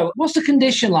 So, Joe, what's the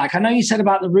condition like? I know you said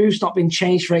about the roof's not been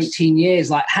changed for 18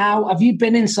 years. Like, how have you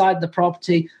been inside the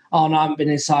property? Oh, no, I haven't been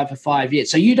inside for 5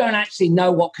 years. So you don't actually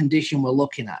know what condition we're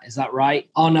looking at. Is that right?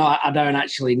 Oh, no, I don't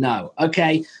actually know.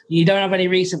 Okay. You don't have any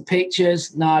recent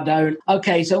pictures? No, I don't.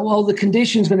 Okay. So, well, the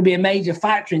condition is going to be a major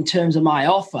factor in terms of my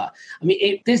offer. I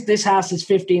mean, this house is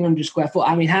 1,500 square foot.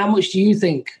 I mean, how much do you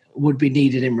think would be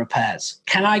needed in repairs?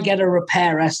 Can I get a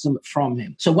repair estimate from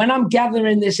him? So when I'm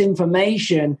gathering this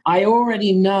information, I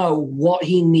already know what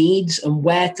he needs and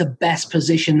where to best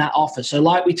position that offer. So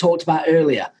like we talked about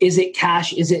earlier, is it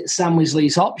cash? Is it Samwy's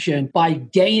lease option? By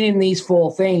gaining these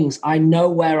 4 things, I know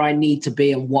where I need to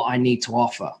be and what I need to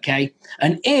offer. Okay.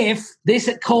 And if this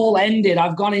call ended,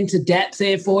 I've gone into depth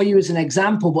here for you as an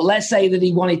example, but let's say that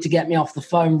he wanted to get me off the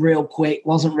phone real quick,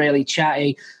 wasn't really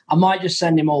chatty, I might just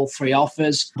send him all 3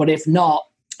 offers. But if not,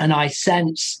 and I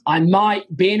sense I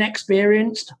might be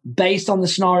inexperienced based on the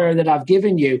scenario that I've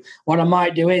given you, what I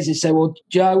might do is say, well,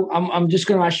 Joe, I'm just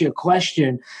going to ask you a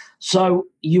question. So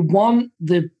you want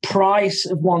the price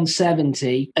of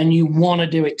 170 and you want to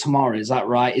do it tomorrow. Is that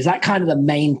right? Is that kind of the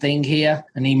main thing here?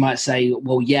 And he might say,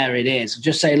 well, yeah, it is.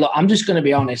 Just say, look, I'm just going to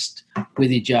be honest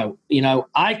with you, Joe. You know,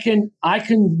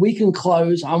 we can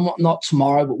close. I'm not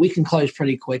tomorrow, but we can close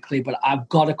pretty quickly, but I've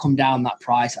got to come down that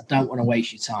price. I don't want to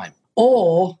waste your time.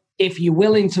 Or if you're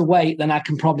willing to wait, then I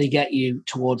can probably get you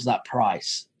towards that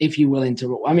price. If you're willing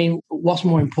to, I mean, what's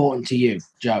more important to you,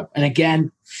 Joe? And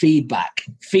again, feedback,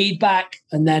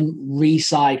 and then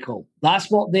recycle.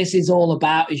 That's what this is all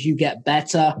about as you get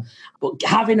better. But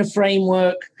having a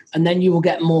framework, and then you will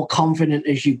get more confident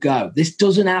as you go. This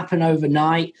doesn't happen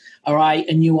overnight, all right?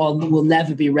 And you will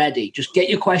never be ready. Just get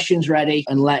your questions ready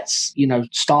and let's,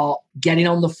 start getting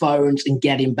on the phones and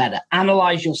getting better.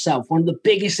 Analyze yourself. One of the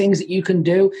biggest things that you can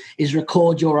do is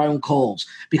record your own calls,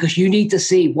 because you need to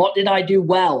see, what did I do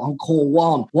well on call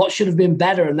 1? What should have been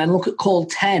better? And then look at call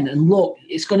 10 and look,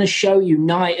 it's going to show you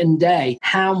night and day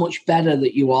how much better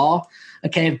that you are,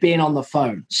 okay, of being on the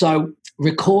phone. So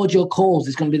record your calls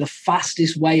is going to be the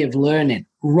fastest way of learning.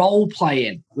 Role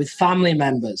playing with family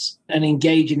members and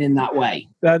engaging in that way.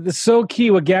 That's so key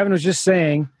what Gavin was just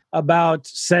saying about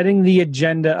setting the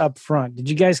agenda up front. Did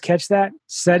you guys catch that?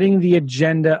 Setting the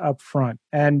agenda up front.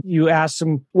 And you asked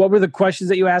them, what were the questions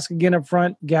that you asked again up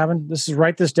front, Gavin?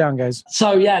 Write this down, guys.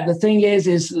 So yeah, the thing is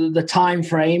the time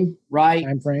frame, right?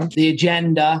 Time frame. The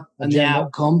agenda and the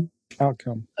outcome.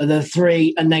 The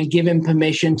 3, and then give him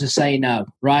permission to say no,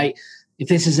 right? If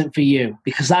this isn't for you,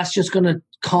 because that's just going to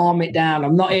calm it down.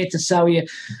 I'm not here to sell you.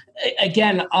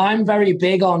 Again, I'm very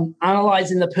big on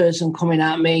analyzing the person coming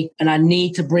at me, and I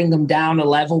need to bring them down a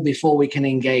level before we can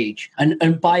engage.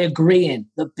 And by agreeing,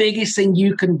 the biggest thing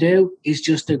you can do is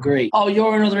just agree. Oh,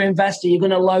 you're another investor. You're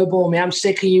going to lowball me. I'm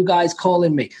sick of you guys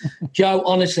calling me. Joe,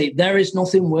 honestly, there is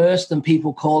nothing worse than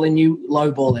people calling you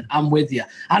lowballing. I'm with you.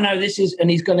 I know this is,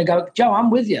 and he's going to go, Joe, I'm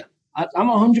with you. I'm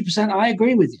 100%. I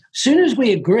agree with you. As soon as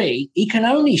we agree, he can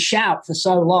only shout for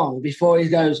so long before he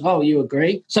goes, oh, you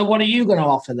agree? So what are you going to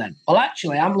offer then? Well,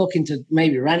 actually, I'm looking to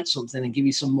maybe rent something and give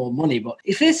you some more money. But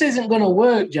if this isn't going to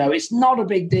work, Joe, it's not a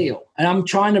big deal. And I'm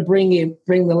trying to bring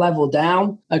the level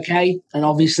down, okay? And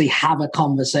obviously have a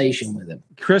conversation with him.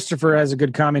 Christopher has a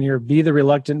good comment here. Be the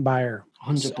reluctant buyer.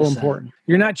 100%. So important.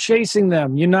 You're not chasing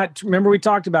them. Remember we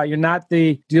talked about, you're not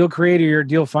the deal creator, you're a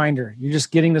deal finder. You're just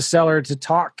getting the seller to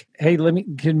talk. Hey, can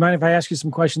you mind if I ask you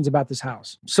some questions about this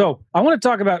house? So I want to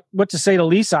talk about what to say to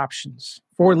lease options,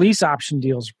 for lease option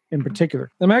deals in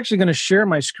particular. I'm actually going to share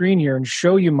my screen here and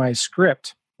show you my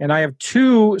script. And I have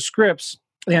 2 scripts,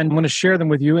 and I'm going to share them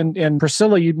with you. And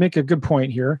Priscilla, you'd make a good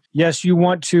point here. Yes, you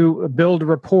want to build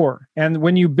rapport. And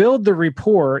when you build the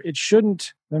rapport, it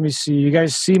shouldn't, let me see. You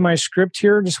guys see my script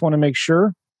here? Just want to make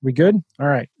sure. We good? All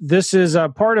right. This is a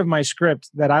part of my script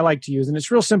that I like to use, and it's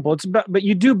real simple. But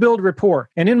you do build rapport.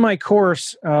 And in my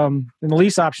course, in the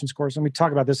lease options course, and we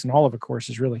talk about this in all of the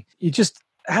courses, really, you just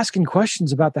asking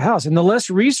questions about the house. And the less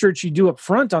research you do up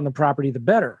front on the property, the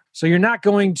better. So you're not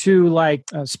going to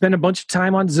spend a bunch of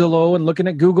time on Zillow and looking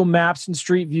at Google Maps and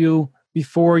Street View.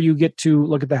 before you get to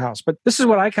look at the house. But this is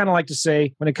what I kind of like to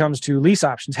say when it comes to lease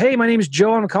options. Hey, my name is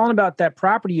Joe. I'm calling about that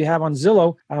property you have on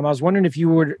Zillow. I was wondering if you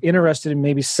were interested in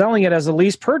maybe selling it as a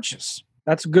lease purchase.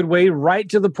 That's a good way, right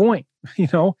to the point.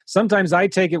 Sometimes I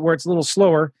take it where it's a little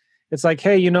slower. It's like,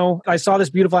 hey, I saw this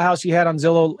beautiful house you had on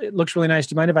Zillow. It looks really nice.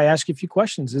 Do you mind if I ask you a few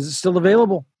questions? Is it still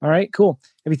available? All right, cool.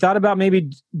 Have you thought about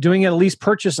maybe doing a lease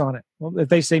purchase on it? Well, if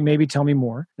they say maybe, tell me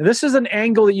more. Now, this is an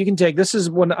angle that you can take. This is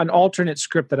an alternate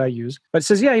script that I use. But it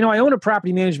says, yeah, I own a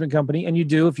property management company. And you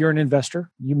do, if you're an investor,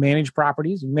 you manage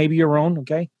properties, maybe your own,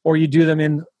 okay? Or you do them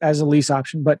in as a lease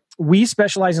option. But we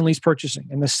specialize in lease purchasing.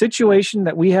 And the situation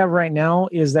that we have right now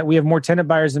is that we have more tenant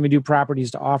buyers than we do properties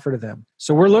to offer to them.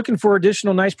 So we're looking for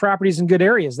additional nice properties in good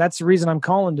areas. That's the reason I'm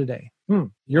calling today.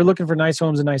 You're looking for nice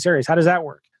homes in nice areas. How does that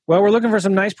work? Well, we're looking for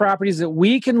some nice properties that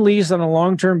we can lease on a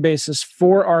long-term basis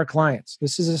for our clients.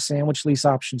 This is a sandwich lease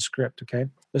option script, okay?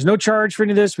 There's no charge for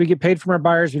any of this. We get paid from our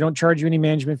buyers. We don't charge you any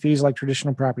management fees like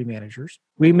traditional property managers.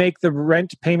 We make the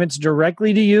rent payments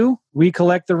directly to you. We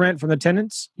collect the rent from the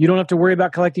tenants. You don't have to worry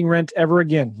about collecting rent ever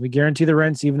again. We guarantee the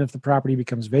rents even if the property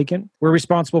becomes vacant. We're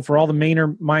responsible for all the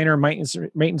minor maintenance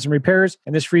and repairs,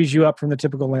 and this frees you up from the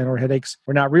typical landlord headaches.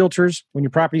 We're not realtors. When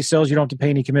your property sells, you don't have to pay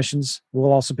any commissions.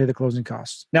 We'll also pay the closing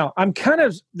costs. Now, I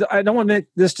don't want to make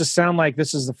this to sound like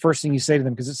this is the first thing you say to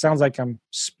them because it sounds like I'm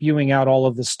spewing out all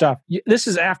of this stuff. This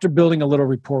is after building a little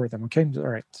rapport with them, okay? All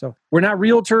right. So we're not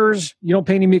realtors. You don't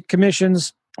pay any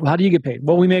commissions. Well, how do you get paid?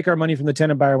 Well, we make our money from the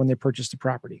tenant buyer when they purchase the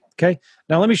property, okay?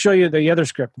 Now, let me show you the other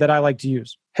script that I like to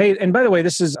use. Hey, and by the way,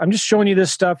 I'm just showing you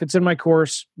this stuff. It's in my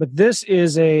course, but this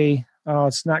is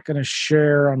it's not going to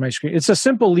share on my screen. It's a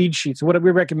simple lead sheet. So what we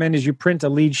recommend is you print a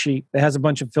lead sheet that has a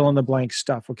bunch of fill-in-the-blank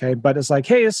stuff, okay? But it's like,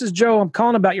 hey, this is Joe. I'm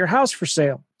calling about your house for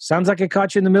sale. Sounds like I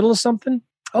caught you in the middle of something?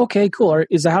 Okay, cool.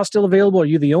 Is the house still available? Are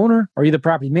you the owner? Are you the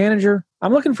property manager?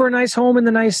 I'm looking for a nice home in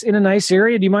a nice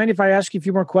area. Do you mind if I ask you a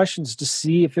few more questions to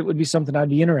see if it would be something I'd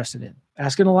be interested in?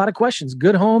 Asking a lot of questions.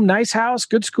 Good home, nice house,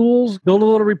 good schools, build a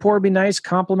little rapport, be nice,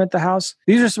 compliment the house.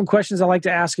 These are some questions I like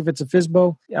to ask if it's a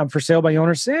FSBO for sale by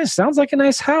owners. Sounds like a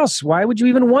nice house. Why would you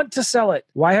even want to sell it?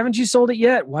 Why haven't you sold it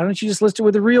yet? Why don't you just list it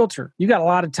with a realtor? You got a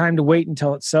lot of time to wait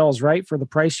until it sells, right? For the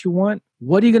price you want.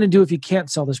 What are you going to do if you can't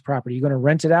sell this property? You're going to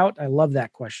rent it out? I love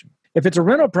that question. If it's a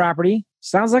rental property,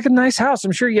 sounds like a nice house.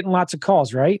 I'm sure you're getting lots of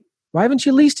calls, right? Why haven't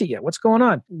you leased it yet? What's going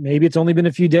on? Maybe it's only been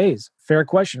a few days. Fair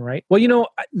question, right? Well,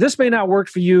 this may not work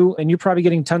for you, and you're probably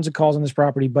getting tons of calls on this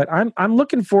property, but I'm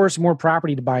looking for some more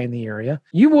property to buy in the area.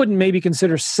 You wouldn't maybe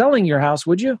consider selling your house,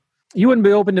 would you? You wouldn't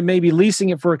be open to maybe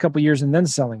leasing it for a couple of years and then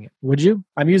selling it, would you?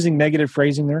 I'm using negative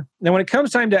phrasing there. Now, when it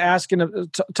comes time to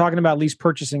talking about lease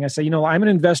purchasing, I say, I'm an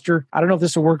investor. I don't know if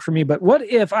this will work for me, but what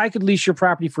if I could lease your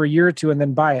property for a year or two and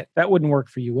then buy it? That wouldn't work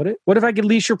for you, would it? What if I could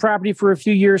lease your property for a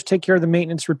few years, take care of the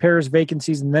maintenance, repairs,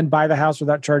 vacancies, and then buy the house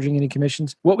without charging any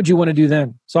commissions? What would you want to do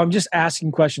then? So I'm just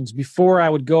asking questions. Before I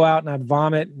would go out and I'd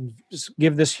vomit and just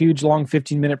give this huge, long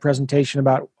 15-minute presentation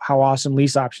about how awesome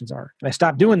lease options are. And I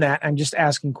stopped doing that. I'm just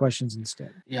asking questions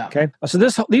instead. Yeah. Okay. So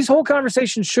these whole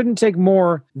conversations shouldn't take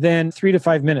more than 3 to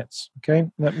 5 minutes.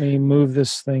 Okay. Let me move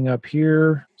this thing up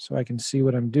here so I can see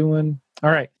what I'm doing.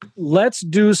 All right. Let's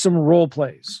do some role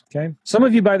plays. Okay. Some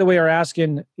of you, by the way, are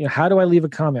asking, how do I leave a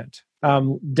comment?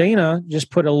 Dana just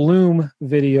put a Loom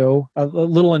video, a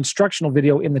little instructional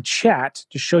video in the chat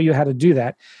to show you how to do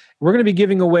that. We're going to be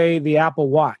giving away the Apple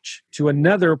Watch to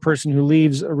another person who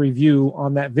leaves a review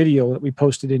on that video that we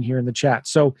posted in here in the chat.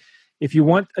 So if you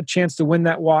want a chance to win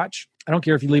that watch, I don't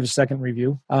care if you leave a second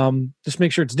review. Just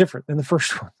make sure it's different than the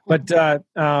first one. But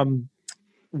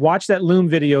watch that Loom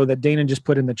video that Dana just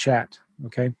put in the chat.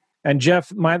 Okay. And Jeff,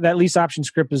 that lease option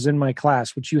script is in my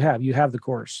class, which you have. You have the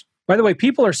course. By the way,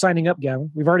 people are signing up,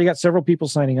 Gavin. We've already got several people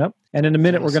signing up, and in a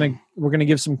minute we're gonna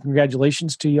give some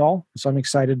congratulations to y'all. So I'm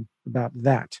excited about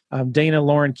that. Dana,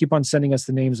 Lauren, keep on sending us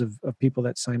the names of people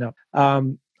that sign up.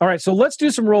 All right, so let's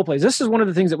do some role plays. This is one of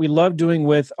the things that we love doing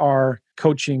with our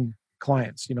coaching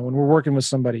clients. When we're working with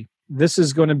somebody, this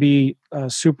is going to be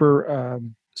super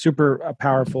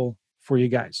powerful for you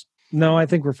guys. No, I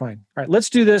think we're fine. All right, let's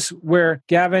do this where,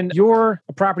 Gavin, you're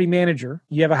a property manager.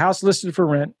 You have a house listed for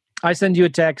rent. I send you a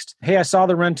text. Hey, I saw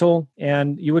the rental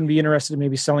and you wouldn't be interested in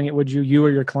maybe selling it, would you? You or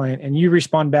your client. And you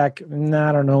respond back, nah,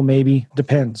 I don't know, maybe.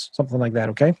 Depends. Something like that,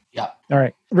 okay? Yeah. All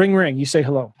right. Ring, ring. You say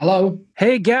hello. Hello.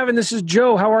 Hey, Gavin, this is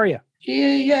Joe. How are you?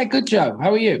 Yeah, good, Joe.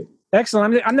 How are you?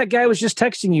 Excellent. I'm that guy who was just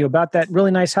texting you about that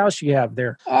really nice house you have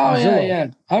there. Oh,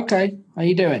 yeah. Okay. How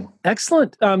you doing?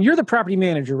 Excellent. You're the property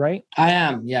manager, right? I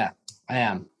am, yeah. I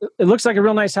am. It looks like a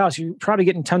real nice house. You're probably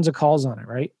getting tons of calls on it,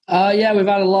 right? Yeah, we've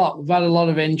had a lot. We've had a lot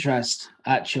of interest,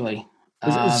 actually.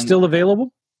 Is it still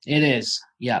available? It is,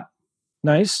 yeah.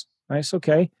 Nice. Nice.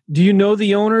 Okay. Do you know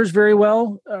the owners very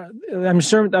well? I'm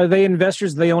sure. Are they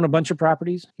investors? They own a bunch of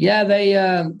properties. Yeah,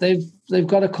 they've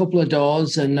got a couple of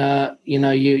doors, and I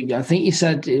think you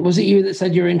said, was it you that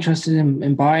said you're interested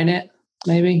in buying it?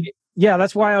 Maybe. Yeah,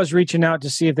 that's why I was reaching out to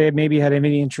see if they maybe had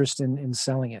any interest in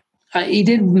selling it. He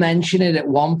did mention it at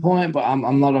one point, but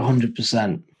I'm not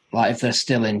 100% like if they're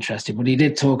still interested. But he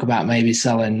did talk about maybe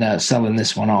selling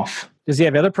this one off. Does he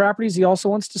have other properties he also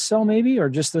wants to sell, maybe, or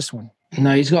just this one?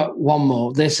 No, he's got one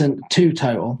more. This and two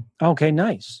total. Okay,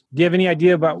 nice. Do you have any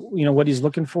idea about what he's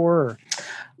looking for? Or?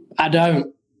 I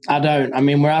don't. I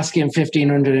mean, we're asking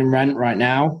 $1,500 in rent right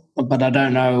now, but I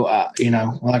don't know.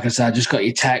 Like I said, I just got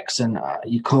your text and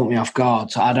you caught me off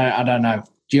guard. So I don't know.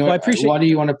 What do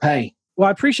you want to pay? Well,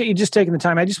 I appreciate you just taking the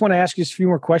time. I just want to ask you a few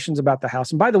more questions about the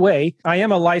house. And by the way, I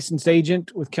am a licensed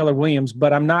agent with Keller Williams,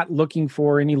 but I'm not looking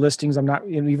for any listings. I'm not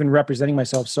even representing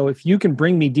myself. So if you can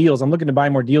bring me deals, I'm looking to buy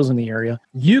more deals in the area.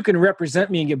 You can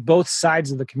represent me and get both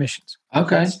sides of the commissions.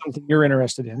 Okay. That's something you're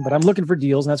interested in. But I'm looking for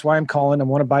deals, and that's why I'm calling. I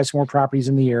want to buy some more properties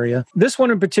in the area. This one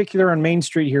in particular on Main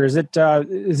Street here, is it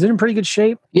in pretty good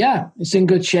shape? Yeah, it's in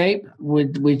good shape.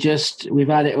 We've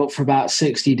had it up for about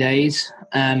 60 days,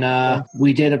 and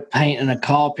we did a paint and a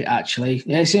carpet actually.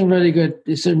 Yeah, it's in really good.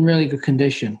 It's in really good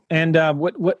condition. And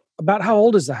what about how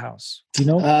old is the house? Do you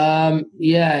know?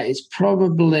 Yeah, it's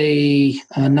probably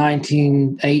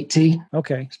 1980.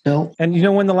 Okay, it's built. And you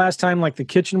know when the last time like the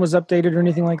kitchen was updated or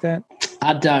anything like that?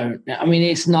 I don't. I mean,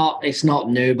 it's not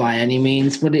new by any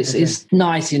means, but it's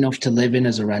nice enough to live in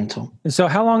as a rental. And so,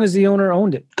 how long has the owner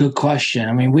owned it? Good question.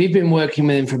 I mean, we've been working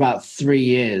with him for about 3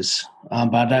 years,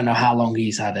 but I don't know how long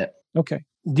he's had it. Okay.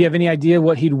 Do you have any idea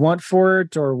what he'd want for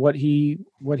it, or what he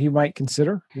might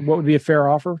consider? What would be a fair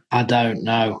offer? I don't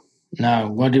know. No.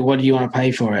 What do you want to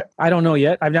pay for it? I don't know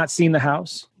yet. I've not seen the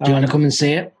house. Do you want to come and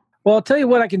see it? Well, I'll tell you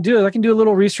what I can do is I can do a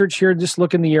little research here, just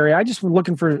look in the area. I just was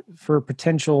looking for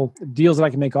potential deals that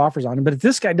I can make offers on. But if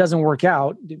this guy doesn't work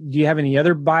out, do you have any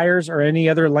other buyers or any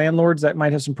other landlords that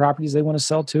might have some properties they want to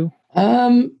sell too?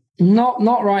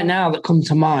 Not right now that come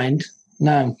to mind.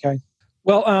 No. Okay.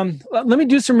 Well, let me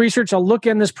do some research. I'll look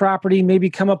in this property,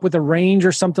 maybe come up with a range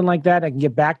or something like that. I can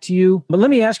get back to you. But let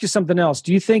me ask you something else.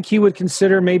 Do you think he would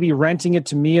consider maybe renting it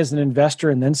to me as an investor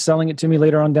and then selling it to me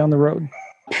later on down the road?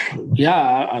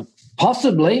 Yeah,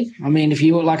 possibly. I mean, if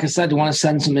you, like I said, want to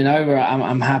send something over,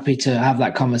 I'm happy to have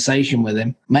that conversation with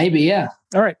him. Maybe, yeah.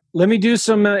 All right. Let me do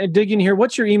some digging here.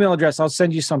 What's your email address? I'll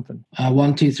send you something.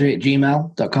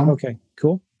 123@gmail.com. Okay,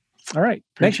 cool. All right.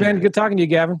 Thanks, man. Good talking to you,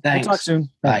 Gavin. Thanks. We'll talk soon.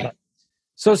 Bye.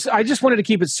 So I just wanted to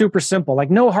keep it super simple,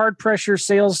 like no hard pressure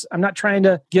sales. I'm not trying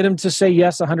to get him to say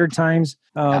yes 100 times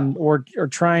or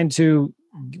trying to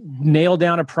nail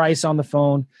down a price on the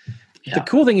phone. Yeah. The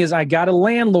cool thing is I got a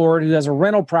landlord who has a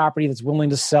rental property that's willing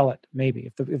to sell it,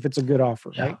 maybe, if it's a good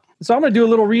offer, right? So I'm going to do a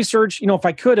little research. If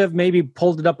I could have maybe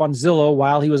pulled it up on Zillow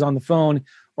while he was on the phone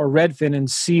or Redfin and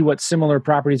see what similar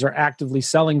properties are actively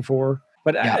selling for.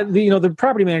 But, the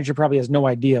property manager probably has no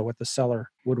idea what the seller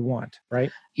would want,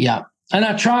 right? Yeah. And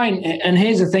I try and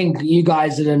here's the thing, you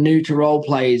guys that are new to role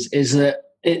plays, is that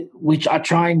which I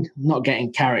try and not get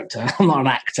in character. I'm not an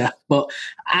actor, but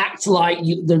act like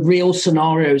the real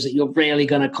scenarios that you're really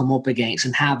going to come up against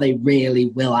and how they really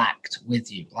will act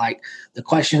with you, like the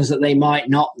questions that they might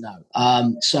not know.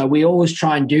 So we always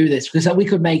try and do this because we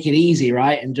could make it easy,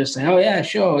 right? And just say, oh yeah,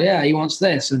 sure, yeah, he wants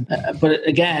this. And but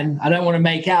again, I don't want to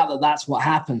make out that that's what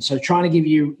happens. So trying to give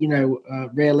you,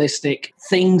 realistic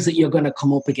things that you're going to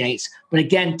come up against. But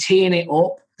again, teeing it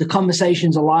up. The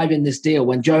conversation's alive in this deal.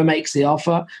 When Joe makes the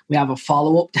offer, we have a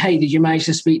follow-up. Hey, did you manage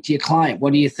to speak to your client?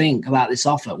 What do you think about this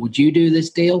offer? Would you do this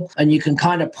deal? And you can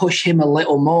kind of push him a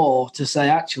little more to say,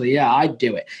 actually, yeah, I'd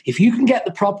do it. If you can get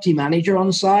the property manager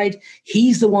on side,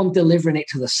 he's the one delivering it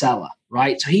to the seller,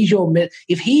 right? So he's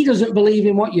if he doesn't believe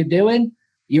in what you're doing,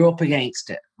 you're up against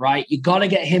it, right? You got to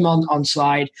get him on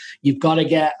side. You've got to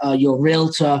get your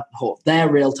realtor or their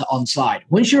realtor on side.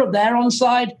 Once you're up there on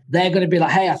side, they're going to be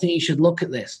like, hey, I think you should look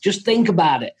at this. Just think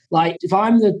about it. Like if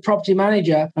I'm the property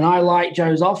manager and I like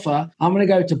Joe's offer, I'm going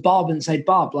to go to Bob and say,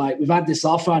 Bob, like we've had this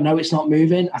offer. I know it's not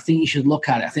moving. I think you should look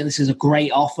at it. I think this is a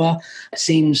great offer. It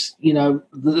seems,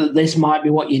 this might be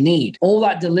what you need. All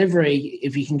that delivery,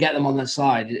 if you can get them on their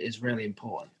side, is really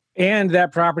important. And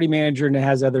that property manager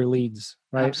has other leads,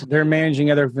 right? Absolutely. They're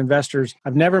managing other investors.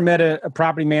 I've never met a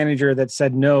property manager that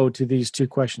said no to these two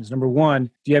questions. Number one,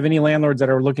 do you have any landlords that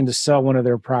are looking to sell one of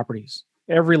their properties?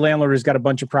 every landlord who's got a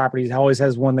bunch of properties always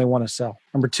has one they want to sell.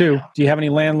 Number two, do you have any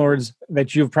landlords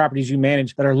that you have properties you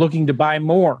manage that are looking to buy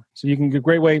more? So you can get a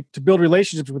great way to build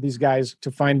relationships with these guys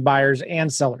to find buyers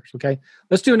and sellers. Okay.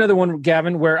 Let's do another one,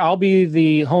 Gavin, where I'll be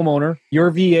the homeowner.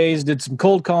 Your VAs did some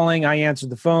cold calling. I answered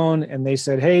the phone and they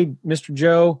said, hey, Mr.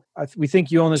 Joe, we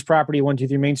think you own this property at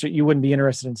 123 Main Street. You wouldn't be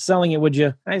interested in selling it, would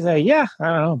you? I say, yeah, I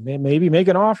don't know. Maybe make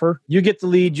an offer. You get the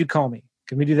lead. You call me.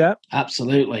 Can we do that?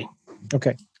 Absolutely.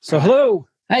 Okay. So hello.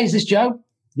 Hey, is this Joe?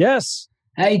 Yes.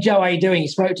 Hey, Joe, how you doing? You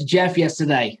spoke to Jeff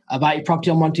yesterday about your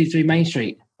property on 123 Main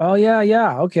Street. Oh,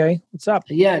 yeah. Okay. What's up?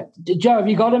 Yeah. Joe, have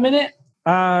you got a minute?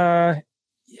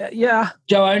 Yeah.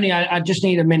 Joe, I just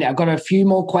need a minute. I've got a few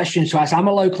more questions to ask. I'm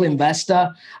a local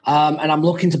investor, and I'm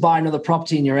looking to buy another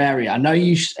property in your area. I know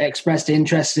you expressed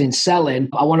interest in selling.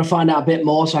 I want to find out a bit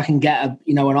more so I can get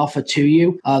an offer to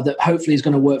you that hopefully is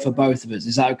going to work for both of us.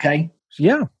 Is that okay?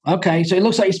 Yeah. Okay. So it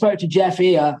looks like you spoke to Jeff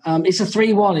here. It's a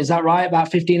 3-1. Is that right?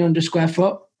 About 1,500 square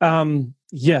foot?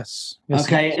 Yes.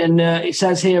 Okay. And it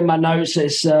says here in my notes,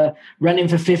 it's renting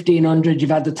for 1,500.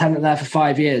 You've had the tenant there for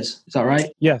 5 years. Is that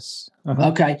right? Yes. Uh-huh.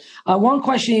 Okay. One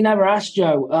question you never asked,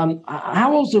 Joe.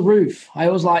 How old's the roof? I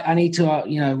need to,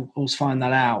 always find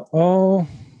that out. Oh,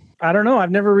 I don't know.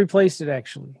 I've never replaced it,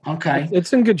 actually. Okay.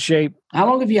 It's in good shape. How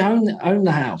long have you owned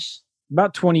the house?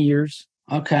 About 20 years.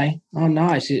 Okay. Oh,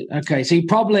 nice. Okay. So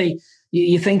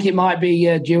you think it might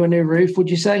be due a new roof, would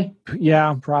you say?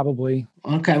 Yeah, probably.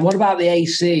 Okay. What about the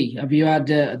AC? Have you had,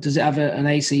 does it have an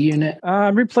AC unit? I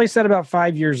replaced that about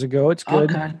 5 years ago. It's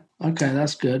good. Okay,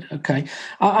 that's good. Okay.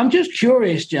 I'm just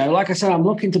curious, Joe. Like I said, I'm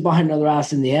looking to buy another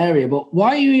house in the area, but why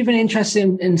are you even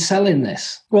interested in selling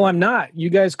this? Well, I'm not. You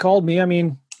guys called me. I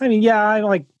mean,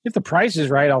 yeah, if the price is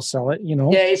right, I'll sell it, Yeah,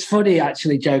 it's funny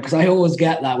actually, Joe, because I always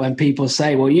get that when people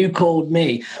say, well, you called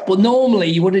me. But normally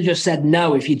you would have just said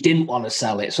no if you didn't want to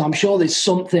sell it. So I'm sure there's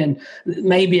something,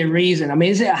 maybe a reason. I mean,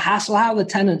 is it a hassle? How have the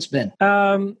tenants been?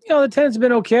 The tenants have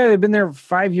been okay. They've been there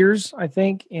 5 years, I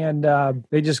think. And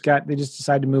they just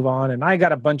decided to move on. And I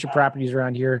got a bunch of properties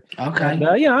around here. Okay.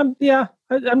 And,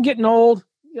 I'm getting old.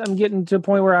 I'm getting to a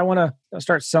point where I want to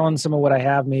start selling some of what I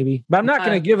have, maybe, but I'm not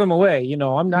going to give them away.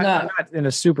 I'm not in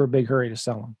a super big hurry to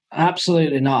sell them.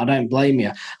 Absolutely not. I don't blame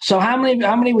you. So how many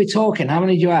are we talking? How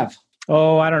many do you have?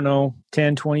 Oh, I don't know.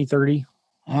 10, 20, 30.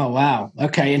 Oh, wow.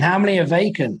 Okay. And how many are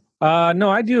vacant? No,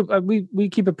 I do. We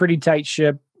keep a pretty tight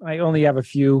ship. I only have a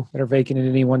few that are vacant at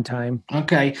any one time.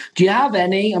 Okay. Do you have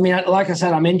any? I mean, like I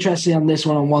said, I'm interested on this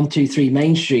one on 123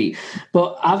 Main Street.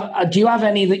 But do you have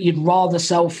any that you'd rather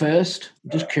sell first?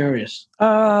 I'm just curious.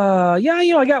 I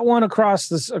got one across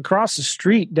the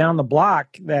street down the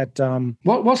block that.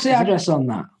 What's the address on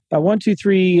that?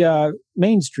 123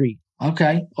 Main Street.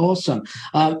 Okay, awesome.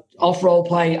 Off role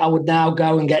play, I would now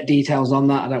go and get details on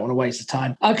that. I don't want to waste the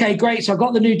time. Okay, great. So I've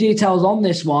got the new details on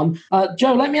this one.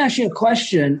 Joe, let me ask you a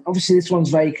question. Obviously, this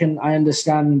one's vacant. I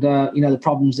understand, the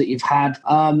problems that you've had.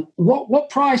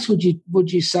 What price would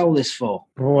you sell this for?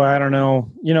 Oh, I don't know.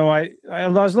 I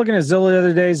was looking at Zillow the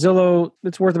other day. Zillow,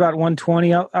 it's worth about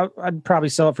 120. I'd probably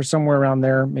sell it for somewhere around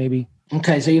there, maybe.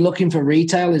 Okay, so you're looking for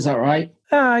retail, is that right?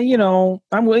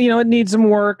 it needs some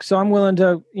work, so I'm willing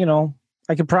to,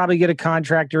 I could probably get a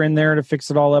contractor in there to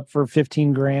fix it all up for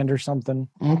 $15,000 or something.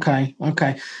 Okay.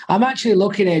 I'm actually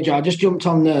looking here, Joe. I just jumped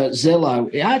on the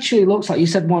Zillow. It actually looks like you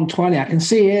said 120. I can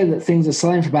see here that things are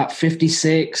selling for about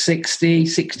 56, 60,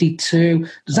 62.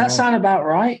 Does that sound about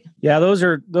right? Yeah, those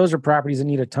are properties that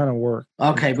need a ton of work.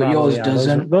 Okay, but yours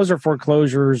doesn't. Those are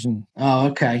foreclosures and. Oh,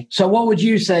 okay. So what would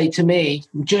you say to me?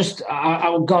 Just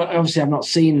obviously I've not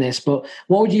seen this, but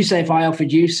what would you say if I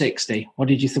offered you 60? What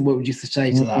would you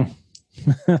say to that?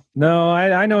 No,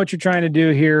 I know what you're trying to do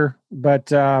here,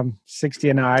 but 60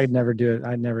 and I'd never do it.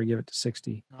 I'd never give it to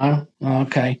 60. Oh,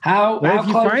 okay. If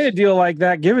you find a deal like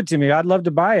that, give it to me. I'd love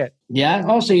to buy it. Yeah.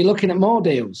 Also, you're looking at more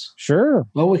deals. Sure.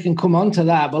 Well, we can come on to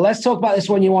that, but let's talk about this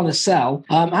one you want to sell.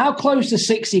 How close to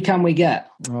 60 can we get?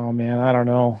 Oh man, I don't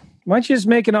know. Why don't you just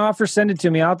make an offer, send it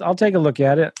to me. I'll take a look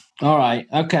at it. All right.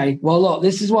 Okay. Well, look,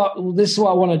 this is what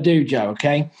I want to do, Joe.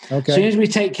 Okay. Okay. As soon as we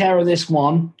take care of this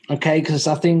one, okay, because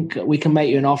I think we can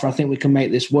make you an offer. I think we can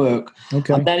make this work.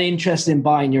 Okay. I'm then interested in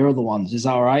buying your other ones. Is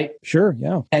that all right? Sure.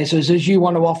 Yeah. Okay. So as soon as you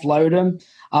want to offload them,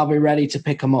 I'll be ready to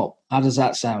pick them up. How does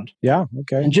that sound? Yeah.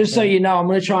 Okay. And just so you know, I'm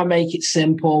going to try and make it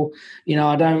simple. We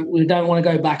don't want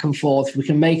to go back and forth. We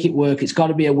can make it work. It's got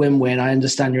to be a win-win. I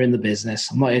understand you're in the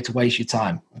business. I'm not here to waste your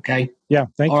time. Okay. Yeah.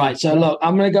 Thank you. All right. So look,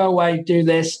 I'm going to go away, do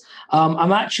this.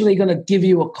 I'm actually going to give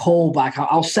you a call back.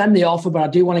 I'll send the offer, but I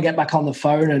do want to get back on the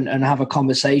phone and have a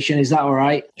conversation. Is that all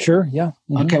right? Sure. Yeah.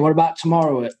 Mm-hmm. Okay. What about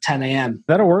tomorrow at 10 a.m.?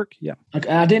 That'll work. Yeah. Okay.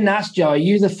 I didn't ask Joe, are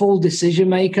you the full decision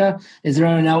maker? Is there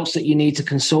anyone else that you need to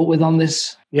consult with on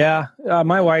this? Yeah.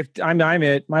 My wife, I'm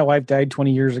it. My wife died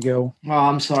 20 years ago. Oh,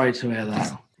 I'm sorry to hear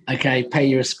that. Okay, pay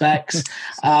your respects.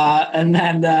 And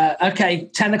then, okay,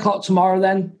 10 o'clock tomorrow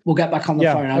then. We'll get back on the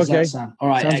phone. How's that sound? All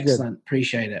right, sounds excellent. Good.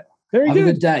 Appreciate it. Very Have good.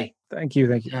 a good day. Thank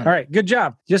you. Yeah. All right, good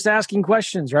job. Just asking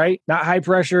questions, right? Not high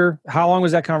pressure. How long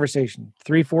was that conversation?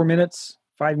 3-4 minutes?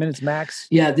 5 minutes max?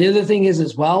 Yeah, the other thing is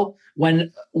as well,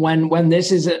 when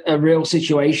this is a real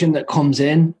situation that comes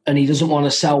in and he doesn't want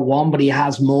to sell one, but he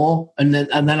has more, and then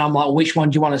I'm like, which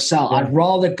one do you want to sell? Yeah. I'd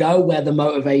rather go where the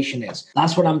motivation is.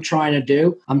 That's what I'm trying to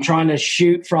do. I'm trying to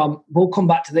shoot from, we'll come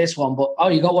back to this one, but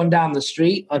you got one down the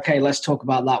street? Okay, let's talk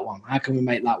about that one. How can we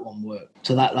make that one work?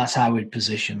 So that's how we'd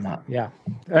position that. Yeah,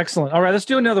 excellent. All right, let's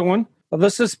do another one.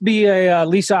 Let's just be a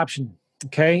lease option.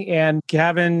 Okay. And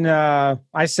Gavin,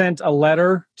 I sent a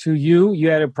letter to you. You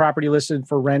had a property listed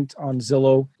for rent on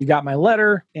Zillow. You got my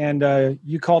letter and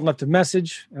you called and left a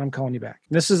message and I'm calling you back.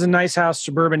 This is a nice house,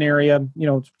 suburban area,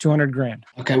 $200,000.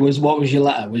 Okay. What was your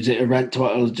letter? Was it a rent to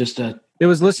or just a... It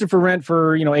was listed for rent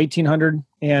for, $1,800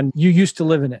 and you used to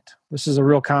live in it. This is a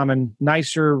real common,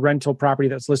 nicer rental property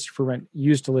that's listed for rent. You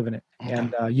used to live in it. Okay.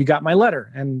 And you got my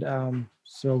letter and,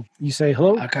 so you say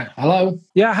hello? Okay. Hello?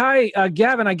 Yeah. Hi,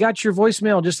 Gavin. I got your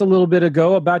voicemail just a little bit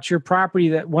ago about your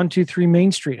property at 123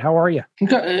 Main Street. How are you?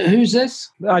 Okay. Who's this?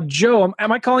 Joe.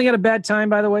 Am I calling at a bad time,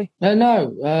 by the way?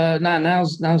 No.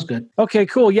 Now's good. Okay,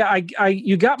 cool. Yeah,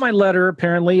 you got my letter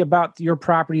apparently about your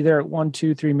property there at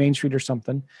 123 Main Street or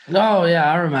something. Oh,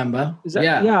 yeah, I remember. Is that,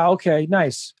 yeah. Okay,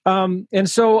 nice. And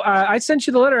so I sent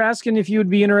you the letter asking if you would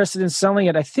be interested in selling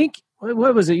it. I think...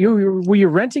 What was it? Were you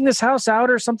renting this house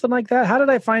out or something like that? How did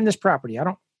I find this property? I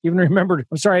don't even remember.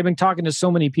 I'm sorry. I've been talking to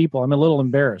so many people. I'm a little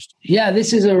embarrassed. Yeah,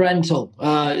 this is a rental.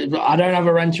 I don't have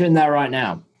a renter in there right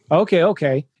now.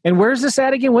 Okay. And where's this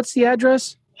at again? What's the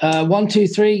address?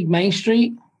 123 Main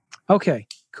Street. Okay,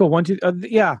 cool.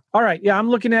 Yeah. All right. Yeah, I'm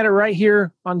looking at it right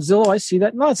here on Zillow. I see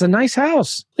that. No, it's a nice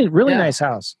house. Really nice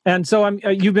house. And so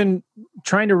you've been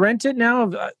trying to rent it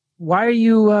now. Why are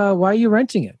you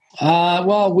renting it?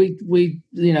 Well, we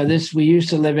used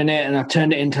to live in it and I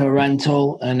turned it into a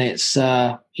rental and it's,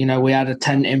 we had a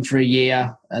tenant in for a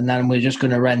year and then we're just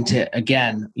going to rent it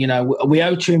again. We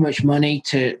owe too much money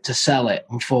to sell it,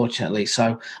 unfortunately.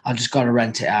 So I just got to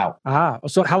rent it out.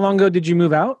 So how long ago did you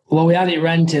move out? Well, we had it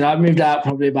rented. I moved out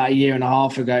probably about a year and a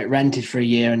half ago. It rented for a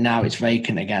year and now it's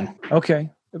vacant again. Okay.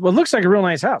 Well, it looks like a real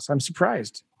nice house. I'm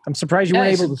surprised you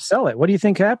weren't able to sell it. What do you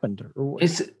think happened?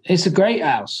 It's a great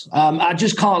house. I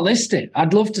just can't list it.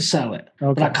 I'd love to sell it,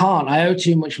 but I can't. I owe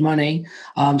too much money.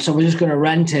 So we're just going to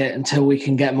rent it until we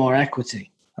can get more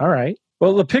equity. All right.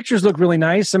 Well, the pictures look really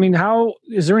nice. I mean,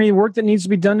 is there any work that needs to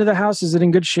be done to the house? Is it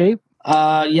in good shape?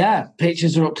 Yeah.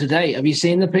 Pictures are up to date. Have you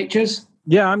seen the pictures?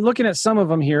 Yeah, I'm looking at some of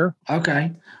them here.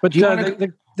 Okay. But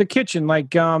the kitchen,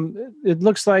 it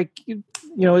looks like,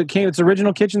 it's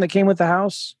original kitchen that came with the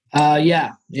house.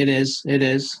 Yeah, it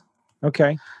is.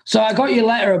 Okay. So I got your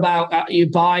letter about you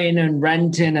buying and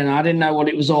renting, and I didn't know what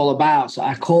it was all about. So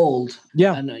I called.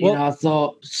 Yeah. And I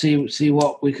thought, see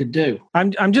what we could do.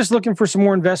 I'm just looking for some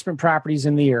more investment properties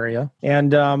in the area,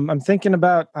 and I'm thinking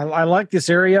about. I like this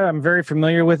area. I'm very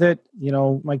familiar with it.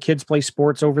 My kids play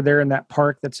sports over there in that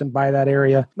park that's by that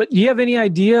area. But do you have any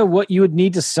idea what you would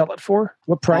need to sell it for?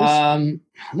 What price?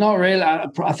 Not really.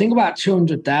 I think about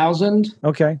 200,000.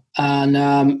 Okay.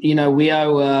 And we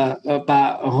owe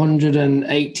about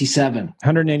 187.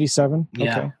 187.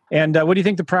 Yeah. Okay. And what do you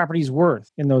think the property's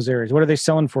worth in those areas? What are they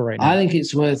selling for right now? I think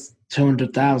it's worth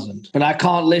 200,000, but I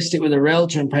can't list it with a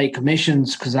realtor and pay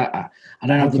commissions because I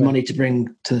don't have the money to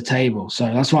bring to the table. So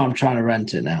that's why I'm trying to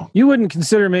rent it now. You wouldn't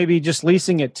consider maybe just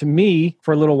leasing it to me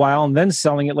for a little while and then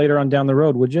selling it later on down the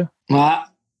road, would you? Well,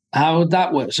 how would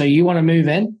that work? So you want to move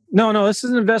in? No, this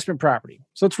is an investment property.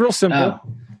 So it's real simple.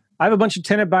 Oh. I have a bunch of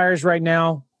tenant buyers right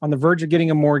now on the verge of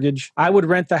getting a mortgage. I would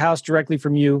rent the house directly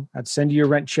from you. I'd send you a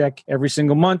rent check every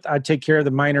single month. I'd take care of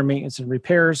the minor maintenance and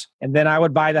repairs. And then I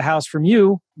would buy the house from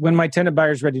you when my tenant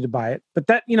buyer is ready to buy it. But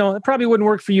that, it probably wouldn't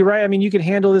work for you, right? I mean, you could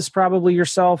handle this probably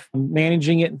yourself,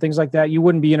 managing it and things like that. You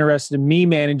wouldn't be interested in me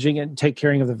managing it and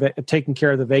taking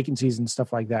care of the vacancies and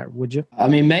stuff like that, would you? I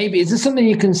mean, maybe. Is this something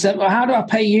you can set? Well, how do I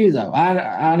pay you though?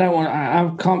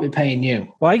 I can't be paying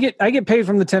you. Well, I get paid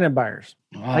from the tenant buyers.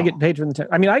 Wow. I get paid from the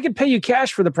tenant. I mean, I could pay you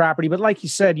cash for the property, but like you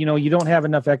said, you don't have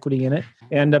enough equity in it.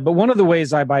 And but one of the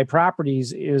ways I buy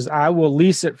properties is I will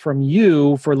lease it from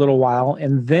you for a little while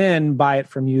and then buy it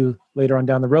from you later on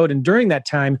down the road. And during that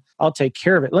time, I'll take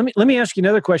care of it. Let me ask you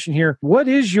another question here. What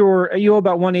is you owe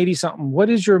about 180 something. What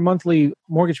is your monthly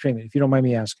mortgage payment, if you don't mind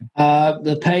me asking?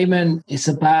 The payment is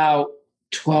about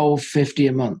 $12.50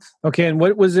 a month. Okay, and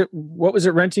what was it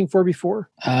renting for before?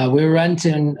 We were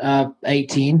renting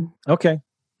 18. Okay.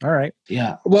 All right.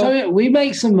 Yeah. Well, so we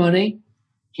make some money.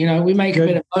 We make a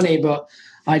bit of money, but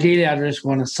ideally I just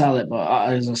want to sell it.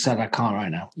 But as I said, I can't right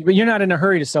now. But you're not in a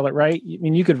hurry to sell it, right? I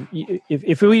mean, you could,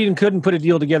 if we even couldn't put a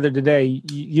deal together today,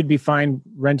 you'd be fine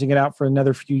renting it out for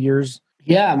another few years.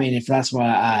 Yeah. I mean, if that's what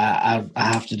I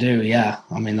have to do, yeah.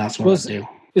 I mean, that's what I do.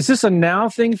 Is this a now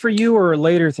thing for you or a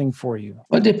later thing for you?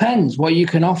 Well, it depends what you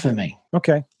can offer me.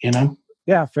 Okay.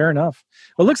 Yeah, fair enough.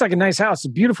 Well, it looks like a nice house. A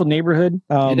beautiful neighborhood.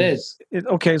 It is.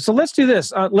 Okay, so let's do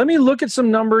this. Let me look at some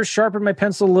numbers, sharpen my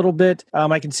pencil a little bit.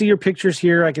 I can see your pictures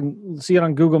here. I can see it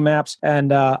on Google Maps.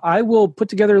 And I will put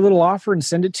together a little offer and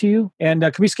send it to you. And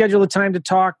can we schedule a time to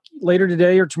talk later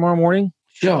today or tomorrow morning?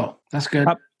 Sure, that's good.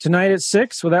 Tonight at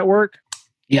 6, will that work?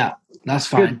 Yeah, that's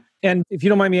fine. Good. And if you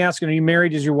don't mind me asking, are you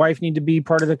married? Does your wife need to be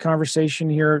part of the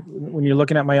conversation here when you're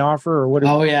looking at my offer? Or what?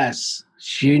 Oh, yes.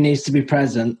 She needs to be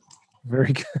present.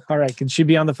 Very good. All right. Can she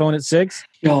be on the phone at 6?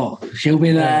 Sure. She'll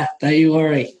be there. Don't you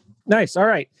worry. Nice. All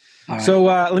right. So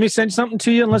let me send something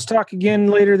to you and let's talk again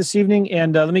later this evening.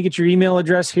 And let me get your email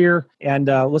address here and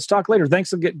let's talk later.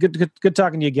 Thanks. Good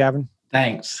talking to you, Gavin.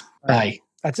 Thanks. Bye. Right.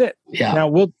 That's it. Yeah. Now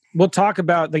we'll talk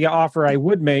about the offer I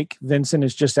would make. Vincent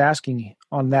is just asking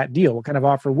on that deal. What kind of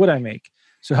offer would I make?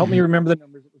 So help me remember the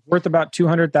numbers. It was worth about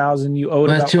 $200,000. You owed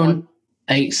about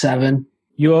 $287.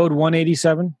 You owed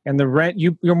 $187, and the rent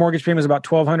your mortgage payment is about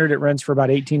 $1,200. It rents for about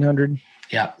 $1,800.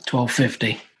 Yeah,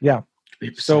 $1,250. Yeah.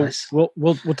 So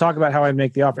we'll talk about how I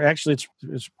make the offer. Actually,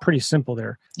 it's pretty simple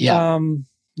there. Yeah.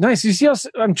 Nice. You see how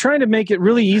I'm trying to make it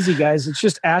really easy, guys. It's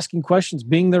just asking questions,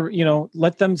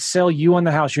 let them sell you on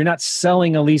the house. You're not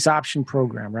selling a lease option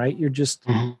program, right? You're just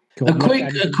a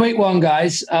quick one,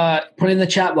 guys. Put in the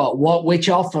chat box. Which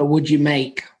offer would you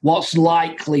make? What's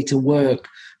likely to work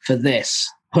for this?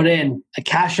 Put in a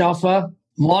cash offer,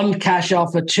 1 cash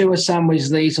offer, 2 a sandwich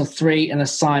lease, or 3 an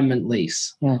assignment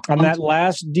lease. On that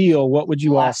last deal, what would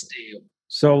you offer? Deal.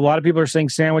 So a lot of people are saying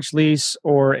sandwich lease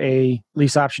or a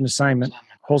lease option assignment,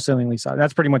 wholesaling lease.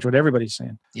 That's pretty much what everybody's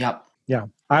saying. Yep. Yeah.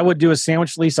 I would do a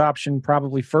sandwich lease option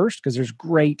probably first because there's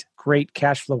great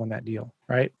cash flow in that deal,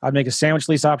 right? I'd make a sandwich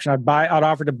lease option. I'd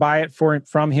offer to buy it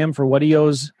from him for what he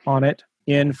owes on it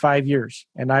in 5 years.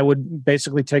 And I would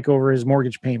basically take over his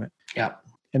mortgage payment. Yeah.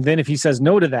 And then if he says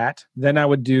no to that, then I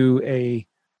would do a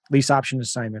lease option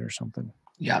assignment or something.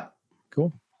 Yeah.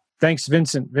 Cool. Thanks,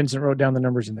 Vincent. Vincent wrote down the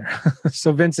numbers in there.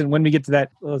 So Vincent, when we get to that,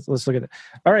 let's look at it.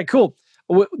 All right, cool.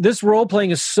 This role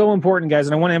playing is so important, guys.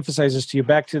 And I want to emphasize this to you.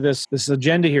 Back to this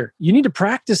agenda here. You need to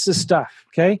practice this stuff.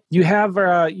 Okay. You have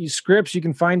scripts. You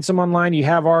can find some online. You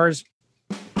have ours.